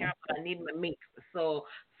vegetarian, but I need my meat. So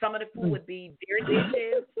some of the food would be their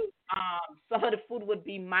dishes. Some of the food would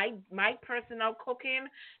be my personal cooking.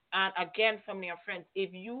 And again, family and friends,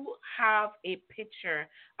 if you have a picture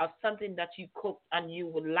of something that you cooked and you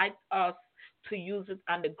would like us to use it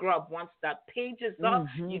on the grub, once that page is up,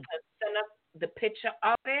 you can send us the picture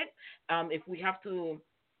of it. If we have to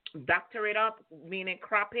doctor it up, meaning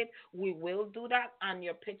crop it, we will do that, and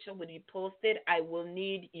your picture will be posted. I will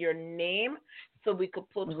need your name so we could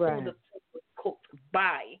put who the food was cooked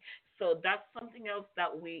by. So that's something else that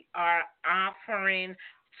we are offering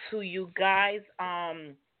to you guys.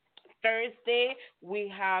 Thursday,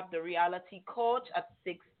 we have the reality coach at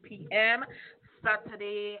 6 p.m.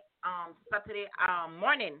 Saturday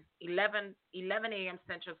morning, 11 a.m.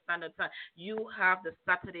 Central Standard Time. You have the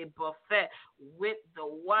Saturday buffet with the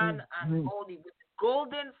one and only, with the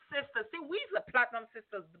Golden Sisters. See, we're the Platinum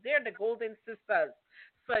Sisters, but they're the Golden Sisters.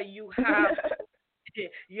 So you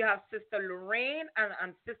have Sister Lorraine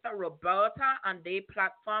and Sister Roberta on their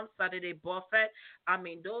platform, Saturday buffet. I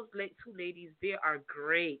mean, those two ladies, they are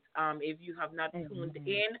great. If you have not tuned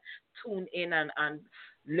in and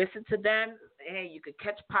Listen to them. Hey, you could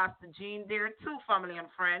catch Pastor Jean there too, family and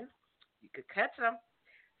friends. You could catch them.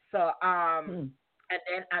 So, and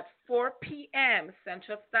then at 4 p.m.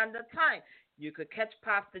 Central Standard Time, you could catch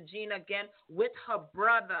Pastor Jean again with her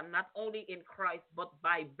brother, not only in Christ, but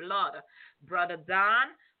by blood. Brother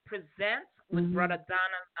Don presents with Brother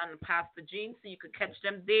Don and Pastor Jean, so you could catch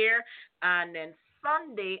them there. And then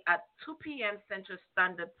Sunday at 2 p.m. Central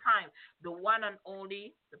Standard Time, the one and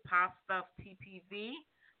only, the pastor of TPV,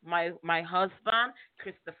 my husband,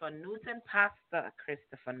 Christopher Newton, Pastor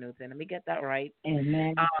Christopher Newton. Let me get that right.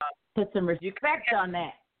 Amen. Put some respect on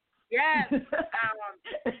that. Yes. Don't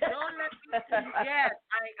let me forget.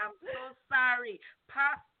 I am so sorry.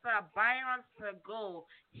 Pastor Byron Segal,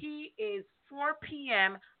 he is 4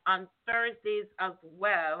 p.m. on Thursdays as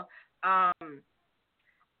well.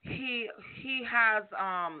 He has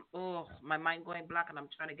my mind going blank and I'm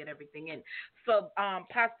trying to get everything in. So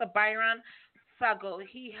Pastor Byron Sago,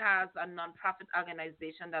 he has a nonprofit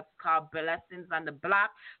organization that's called Blessings on the Block,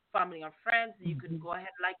 Family and Friends. You can go ahead,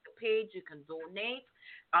 like the page, you can donate.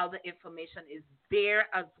 All the information is there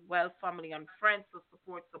as well, family and friends. So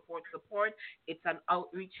support. It's an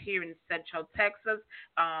outreach here in Central Texas.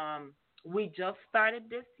 We just started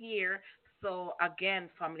this year. So again,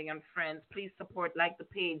 family and friends, please support, like the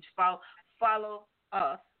page, follow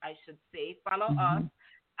us, I should say, follow us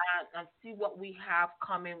and see what we have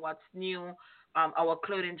coming, what's new. Our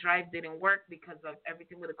clothing drive didn't work because of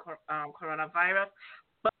everything with the coronavirus,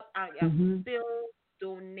 but I am still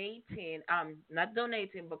donating, not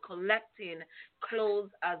donating, but collecting clothes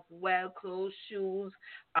as well, clothes, shoes.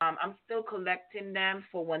 I'm still collecting them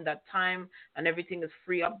for when that time and everything is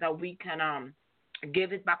free up that we can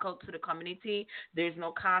give it back out to the community. There's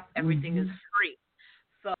no cost. Everything is free.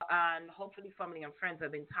 So, and hopefully family and friends,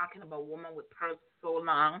 I've been talking about Woman with Pearls so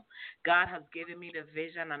long. God has given me the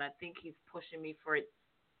vision, and I think he's pushing me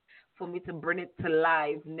for me to bring it to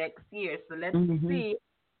life next year. So let's see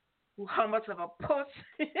how much of a push.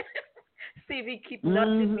 See if he keeps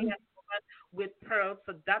nudging me with Pearls.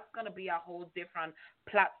 So that's going to be a whole different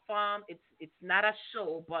platform. It's not a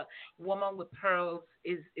show, but Woman with Pearls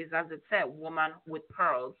is as it said, Woman with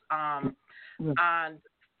Pearls. And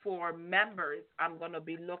for members, I'm going to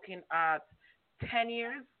be looking at 10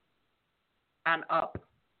 years and up,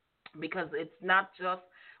 because it's not just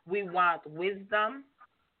we want wisdom,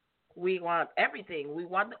 we want everything. We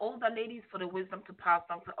want the older ladies for the wisdom to pass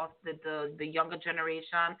on to us, the younger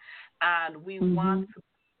generation, and we want to,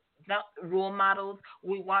 not role models,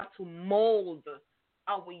 we want to mold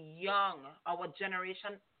our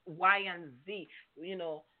generation Y and Z,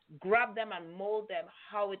 grab them and mold them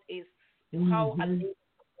how it is, how a lady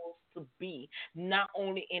to be, not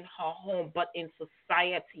only in her home but in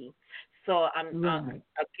society. So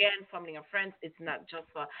again, family and friends, it's not just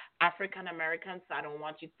for African Americans. I don't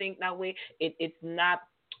want you to think that way. It's not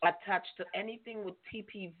attached to anything with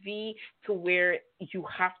TPV to where you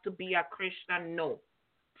have to be a Christian. No,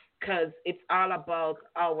 because it's all about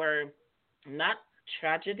our, not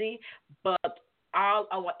tragedy, but all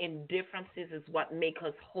our indifferences is what make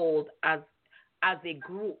us hold as a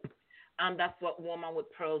group. And that's what Woman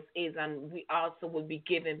with Pearls is. And we also will be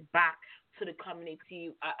giving back to the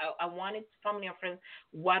community. I want it, family and friends,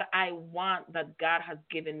 what I want that God has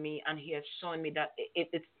given me, and he has shown me that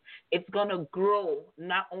it's going to grow,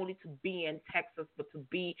 not only to be in Texas, but to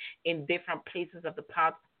be in different places of the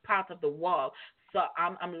part of the world. So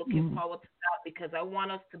I'm looking forward to that, because I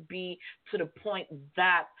want us to be to the point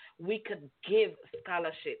that we could give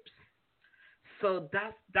scholarships. So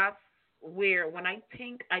that's where when I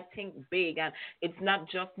think big, and it's not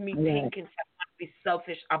just me thinking to be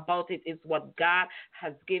selfish about it. It's what God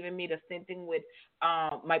has given me. The same thing with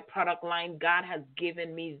my product line. God has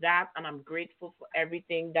given me that, and I'm grateful for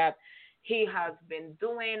everything that he has been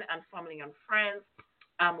doing. And family and friends,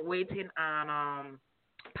 I'm waiting on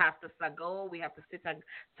Pastor Sago. We have to sit and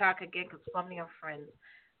talk again, because family and friends,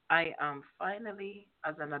 I am finally,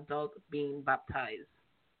 as an adult, being baptized.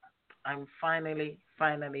 I'm finally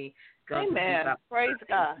going to be baptized. Praise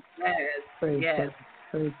God. Yes.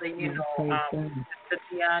 So, Sister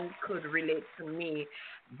Dion could relate to me.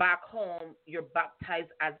 Back home, you're baptized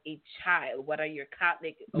as a child, whether you're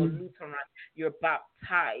Catholic or Lutheran, you're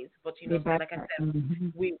baptized. But, like I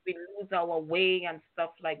said, we lose our way and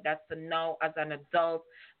stuff like that. So now, as an adult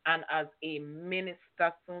and as a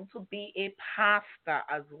minister, soon to be a pastor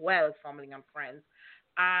as well, family and friends,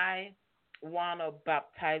 I want to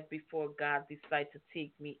baptize before God decides to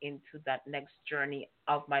take me into that next journey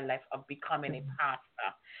of my life of becoming a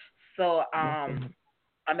pastor. So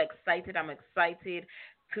I'm excited.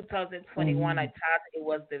 2021, I thought it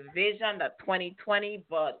was the vision, that 2020,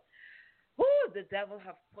 but the devil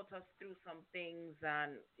have put us through some things,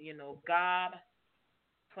 and God,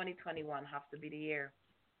 2021 has to be the year.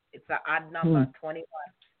 It's an odd number, 21.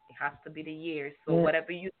 It has to be the year. So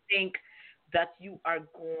whatever you think that you are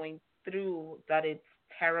going through, that it's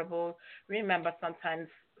terrible, remember sometimes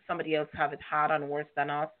somebody else have it hard and worse than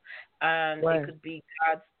us, and it could be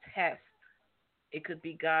God's test. It could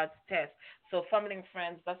be God's test. So, family and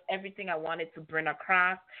friends, that's everything I wanted to bring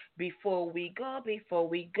across. Before we go,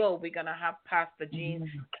 we're going to have Pastor Jean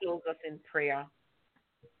close us in prayer.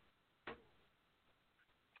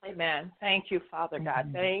 Amen. Thank you, Father God.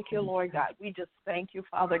 Thank you, Lord God. We just thank you,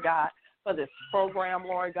 Father God, for this program,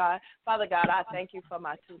 Lord God. Father God, I thank you for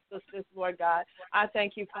my two sisters, Lord God. I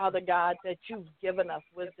thank you, Father God, that you've given us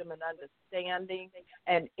wisdom and understanding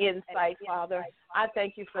and insight, Father. I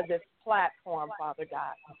thank you for this platform, Father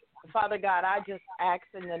God. Father God, I just ask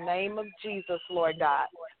in the name of Jesus, Lord God,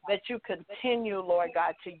 that you continue, Lord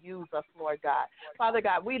God, to use us, Lord God. Father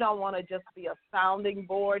God, we don't want to just be a sounding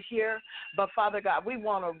board here, but Father God, we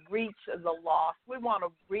want to reach the lost. We want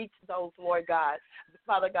to reach those, Lord God,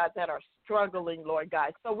 Father God, that are struggling, Lord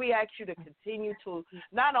God. So we ask you to continue to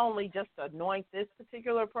not only just anoint this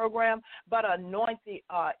particular program, but anoint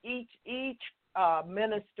each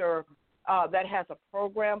minister that has a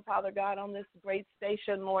program, Father God, on this great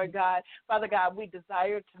station, Lord God. Father God, we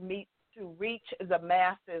desire to reach the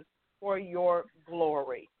masses for your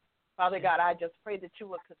glory. Father God, I just pray that you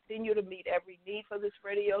will continue to meet every need for this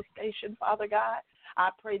radio station, Father God.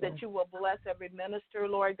 I pray that you will bless every minister,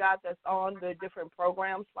 Lord God, that's on the different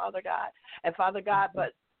programs, Father God. And Father God,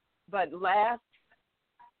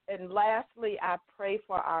 lastly, I pray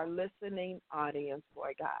for our listening audience,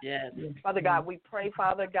 Lord God. Yes. Father God, we pray,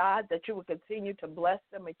 Father God, that you will continue to bless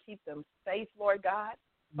them and keep them safe, Lord God.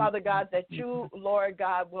 Father God, that you, Lord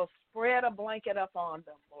God, will spread a blanket up on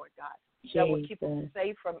them, Lord God, that will keep them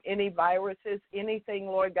safe from any viruses, anything,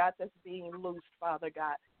 Lord God, that's being loosed, Father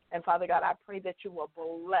God. And Father God, I pray that you will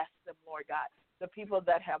bless them, Lord God. The people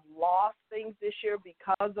that have lost things this year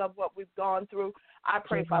because of what we've gone through, I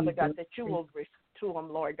pray, Father God, that you will restore to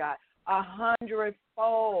them, Lord God,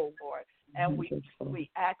 100-fold, Lord. And we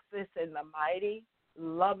ask this in the mighty,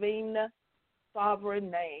 loving,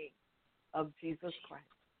 sovereign name of Jesus Christ.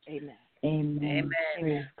 Amen. Amen.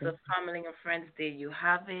 Amen. So, family and friends, there you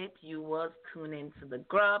have it. You was tuned into the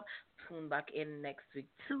GurB. Tune back in next week,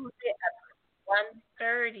 Tuesday at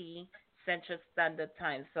 1:30 Central Standard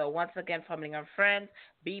Time. So, once again, family and friends,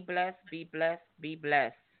 be blessed, be blessed, be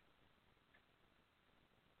blessed.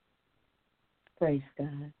 Praise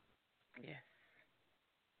God. Yes.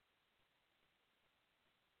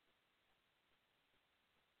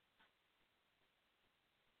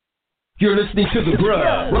 You're listening to the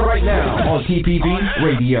GurB right now on TPV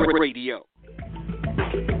Radio.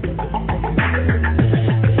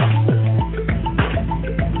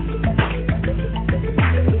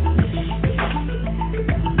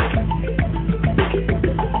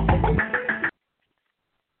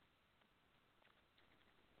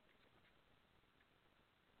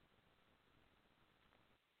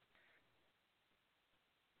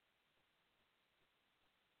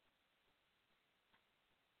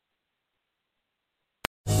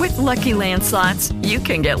 With Lucky Land Slots, you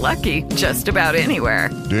can get lucky just about anywhere.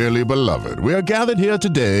 Dearly beloved, we are gathered here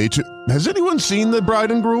today to... Has anyone seen the bride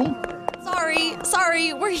and groom?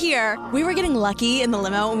 Sorry, we're here. We were getting lucky in the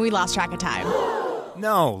limo and we lost track of time.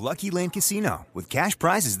 No, Lucky Land Casino, with cash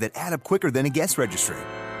prizes that add up quicker than a guest registry.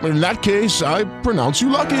 In that case, I pronounce you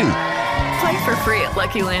lucky. Play for free at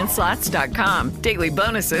LuckyLandSlots.com. Daily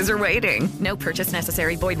bonuses are waiting. No purchase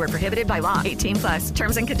necessary. Void where prohibited by law. 18+.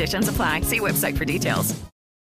 Terms and conditions apply. See website for details.